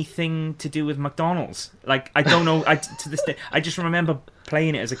anything to do with McDonald's. Like, I don't know, to this day, I just remember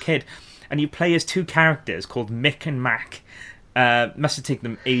playing it as a kid. And you play as two characters called Mick and Mac. Must have taken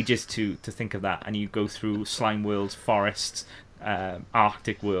them ages to think of that. And you go through slime worlds, forests,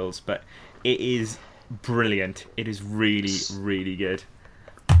 Arctic worlds. But it is brilliant. It is really, really good.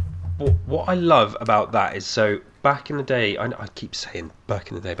 What I love about that is, so back in the day, I keep saying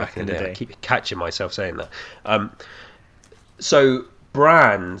back in the day. I keep catching myself saying that. So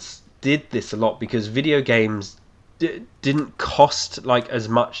brands did this a lot because video games didn't cost like as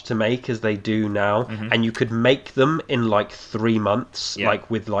much to make as they do now, and you could make them in like 3 months, like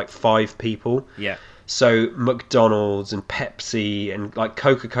with like 5 people. Yeah. So McDonald's and Pepsi and like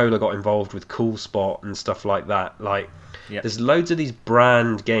Coca-Cola got involved with Cool Spot and stuff like that. Like, there's loads of these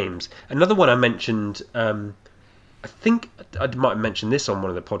brand games. Another one I mentioned, I think I might have mentioned this on one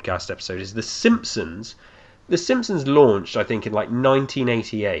of the podcast episodes, is The Simpsons. The Simpsons launched, I think, in like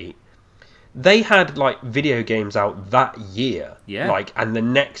 1988. They had like video games out that year, and the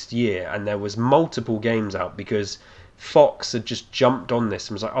next year, and there was multiple games out because Fox had just jumped on this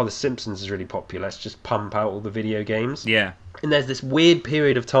and was like, oh, The Simpsons is really popular, let's just pump out all the video games. Yeah. And there's this weird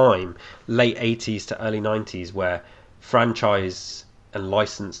period of time, late 80s to early 90s, where franchise and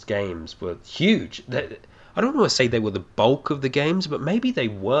licensed games were huge. I don't want to say they were the bulk of the games, but maybe they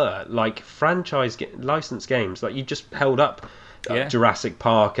were. Like licensed games, like you just held up Jurassic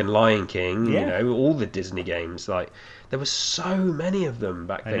Park and Lion King, you know, all the Disney games. Like there were so many of them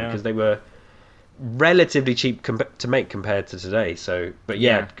back then because they were relatively cheap to make compared to today. So, but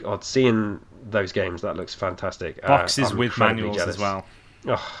God, seeing those games, that looks fantastic. Boxes with manuals jealous. As well.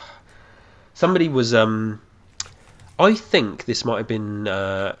 Oh, somebody was I think this might have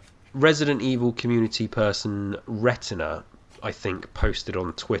been Resident Evil community person Retina, I think, posted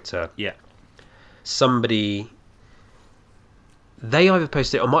on Twitter. Yeah. Somebody, they either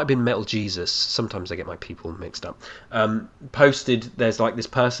posted it, or it might have been Metal Jesus, sometimes I get my people mixed up, posted, there's like this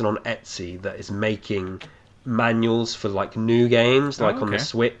person on Etsy that is making manuals for like new games, like on the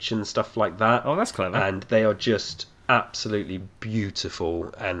Switch and stuff like that. Oh, that's clever. And they are just absolutely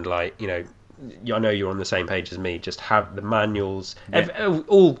beautiful, and like, you know, I know you're on the same page as me, just have the manuals.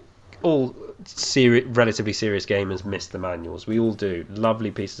 All relatively serious gamers miss the manuals. We all do.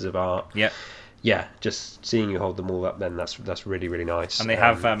 Lovely pieces of art. Yeah. yeah, just seeing you hold them all up, then that's really, really nice. And they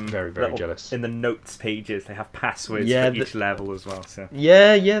have very, very jealous. In the notes pages, they have passwords for each level as well. So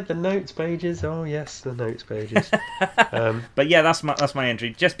the notes pages. Oh yes, the notes pages. But yeah, that's my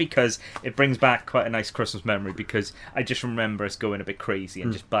entry. Just because it brings back quite a nice Christmas memory. Because I just remember us going a bit crazy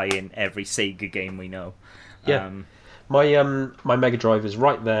and just buying every Sega game we know. Yeah. My Mega Drive is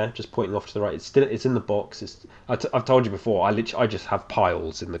right there, just pointing off to the right. It's in the box. I've told you before. I just have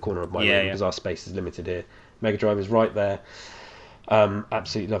piles in the corner of my room because our space is limited here. Mega Drive is right there.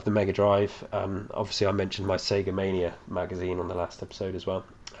 Absolutely love the Mega Drive. Obviously, I mentioned my Sega Mania magazine on the last episode as well.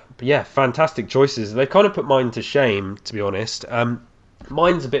 But yeah, fantastic choices. They kind of put mine to shame, to be honest.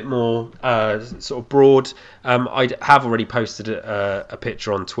 Mine's a bit more sort of broad. I have already posted a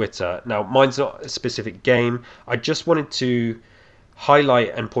picture on Twitter. Now, mine's not a specific game. I just wanted to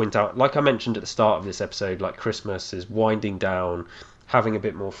highlight and point out, like I mentioned at the start of this episode, like Christmas is winding down, having a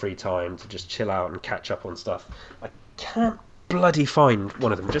bit more free time to just chill out and catch up on stuff. I can't bloody find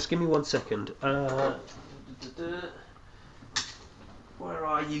one of them. Just give me 1 second. Where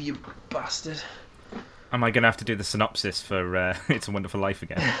are you, you bastard? Am I going to have to do the synopsis for It's a Wonderful Life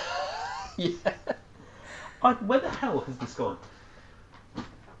again? Yeah. Where the hell has this gone?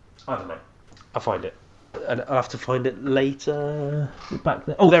 I don't know. I'll find it. And I'll have to find it later. Back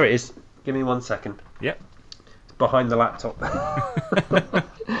there. Oh, there it is. Give me 1 second. Yep. It's behind the laptop.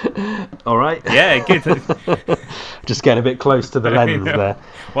 All right. Yeah, good. Just getting a bit close to the lens there.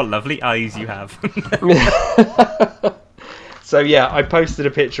 What lovely eyes you have. So yeah, I posted a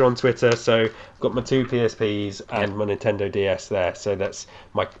picture on Twitter. So I've got my 2 PSPs and my Nintendo DS there. So that's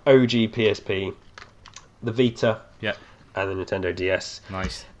my OG PSP, the Vita, and the Nintendo DS.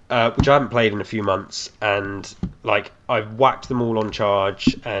 Nice. Which I haven't played in a few months, and like I've whacked them all on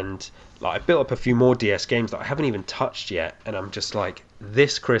charge, and like I built up a few more DS games that I haven't even touched yet, and I'm just like,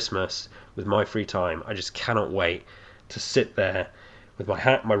 this Christmas with my free time, I just cannot wait to sit there with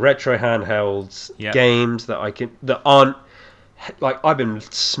my retro handhelds, games that aren't. Like, I've been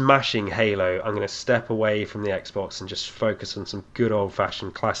smashing Halo. I'm going to step away from the Xbox and just focus on some good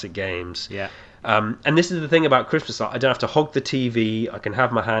old-fashioned classic games. Yeah. And this is the thing about Christmas. I don't have to hog the TV. I can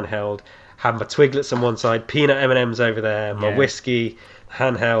have my handheld, have my Twiglets on one side, peanut M&Ms over there, my whiskey,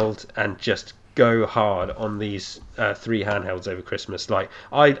 handheld, and just go hard on these 3 handhelds over Christmas. Like,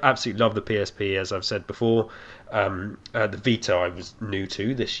 I absolutely love the PSP, as I've said before. The Vita I was new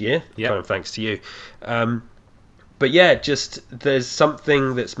to this year, kind of thanks to you. But yeah, just there's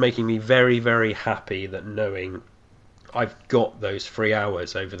something that's making me very, very happy that knowing I've got those 3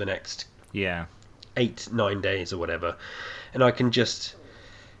 hours over the next 8-9 days or whatever, and I can just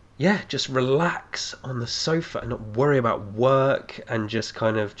relax on the sofa and not worry about work and just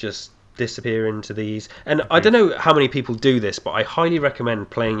kind of just disappear into these. And I don't know how many people do this, but I highly recommend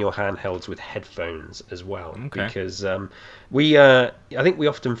playing your handhelds with headphones as well, because I think we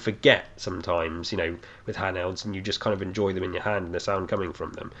often forget sometimes, with handhelds, and you just kind of enjoy them in your hand and the sound coming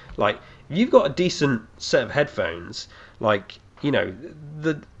from them. Like, if you've got a decent set of headphones, like,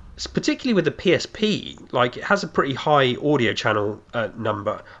 particularly with the PSP, like, it has a pretty high audio channel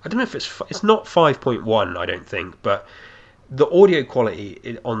number. I don't know if it's not 5.1, I don't think, but the audio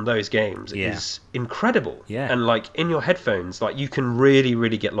quality on those games is incredible. Yeah. And like in your headphones, like you can really,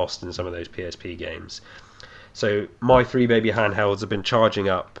 really get lost in some of those PSP games. So my 3 baby handhelds have been charging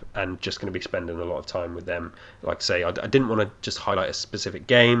up and just going to be spending a lot of time with them. Like I say, I didn't want to just highlight a specific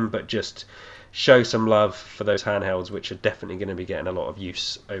game, but just show some love for those handhelds, which are definitely going to be getting a lot of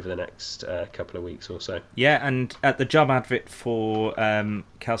use over the next couple of weeks or so. Yeah, and the job advert for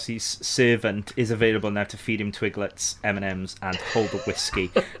Kelsey's servant is available now to feed him Twiglets, M&Ms, and hold the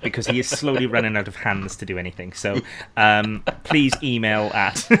whiskey, because he is slowly running out of hands to do anything. So please email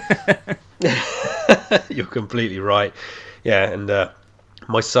at... You're completely right. Yeah, and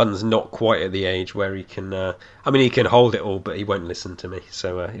my son's not quite at the age where he can... he can hold it all, but he won't listen to me.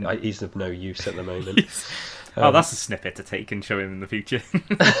 So he's of no use at the moment. That's a snippet to take and show him in the future.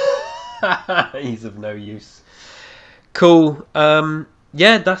 He's of no use. Cool.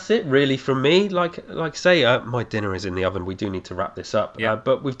 Yeah, that's it really from me. Like I say, my dinner is in the oven. We do need to wrap this up. Yeah.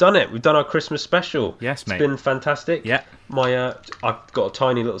 But we've done it. We've done our Christmas special. Yes, mate. It's been fantastic. Yeah. I've got a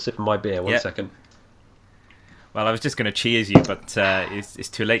tiny little sip of my beer. One second. Well, I was just going to cheers you, but it's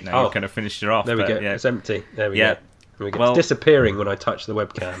too late now. You've kind of finished it off. There we go. Yeah. It's empty. There we go. It's disappearing when I touch the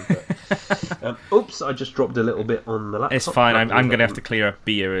webcam. But, oops, I just dropped a little bit on the laptop. It's fine. I'm going to have to clear up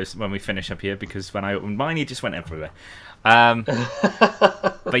beer when we finish up here, because when I opened mine, it just went everywhere.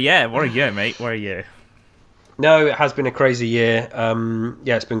 But yeah, what a year, mate. What a year. No, it has been a crazy year.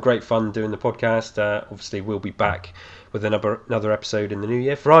 It's been great fun doing the podcast. Obviously, we'll be back with another episode in the new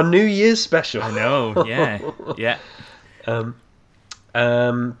year for our New Year's special. I know, yeah.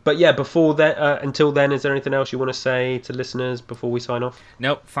 But yeah, before that, until then, is there anything else you want to say to listeners before we sign off?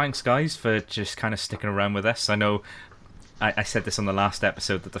 Nope. Thanks, guys, for just kind of sticking around with us. I know I said this on the last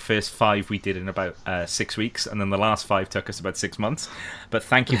episode that the first 5 we did in about 6 weeks, and then the last 5 took us about 6 months. But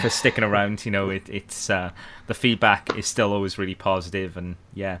thank you for sticking around. You know, it's the feedback is still always really positive,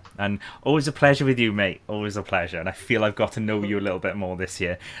 and always a pleasure with you, mate. Always a pleasure, and I feel I've got to know you a little bit more this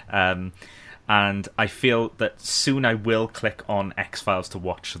year. And I feel that soon I will click on X-Files to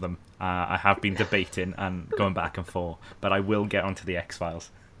watch them. I have been debating and going back and forth, but I will get onto the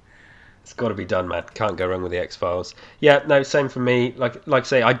X-Files. It's got to be done, man. Can't go wrong with the X-Files. Yeah, no, same for me. Like I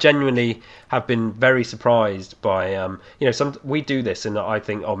say, I genuinely have been very surprised by, we do this and I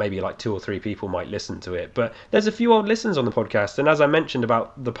think, maybe like 2 or 3 people might listen to it. But there's a few old listens on the podcast. And as I mentioned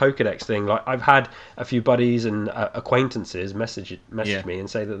about the Pokédex thing, like I've had a few buddies and acquaintances message me and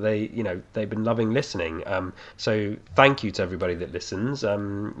say that they've been loving listening. So thank you to everybody that listens.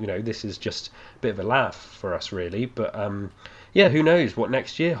 This is just a bit of a laugh for us, really. But yeah, who knows what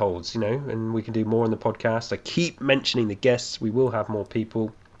next year holds, and we can do more on the podcast. I keep mentioning the guests. We will have more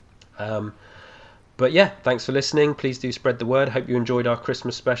people. But yeah, thanks for listening. Please do spread the word. Hope you enjoyed our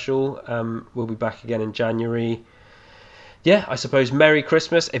Christmas special. We'll be back again in January. Yeah, I suppose Merry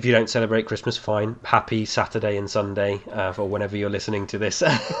Christmas. If you don't celebrate Christmas, fine. Happy Saturday and Sunday for whenever you're listening to this.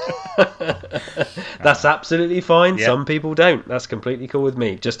 That's absolutely fine. Yep. Some people don't. That's completely cool with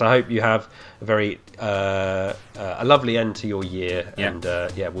me. Just I hope you have a very a lovely end to your year. Yep.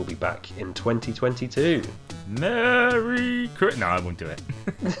 And we'll be back in 2022. Merry Christmas. No, I won't do it.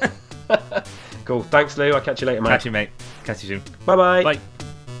 Cool. Thanks, Lou. I'll catch you later, mate. Catch you, mate. Catch you soon. Bye-bye. Bye.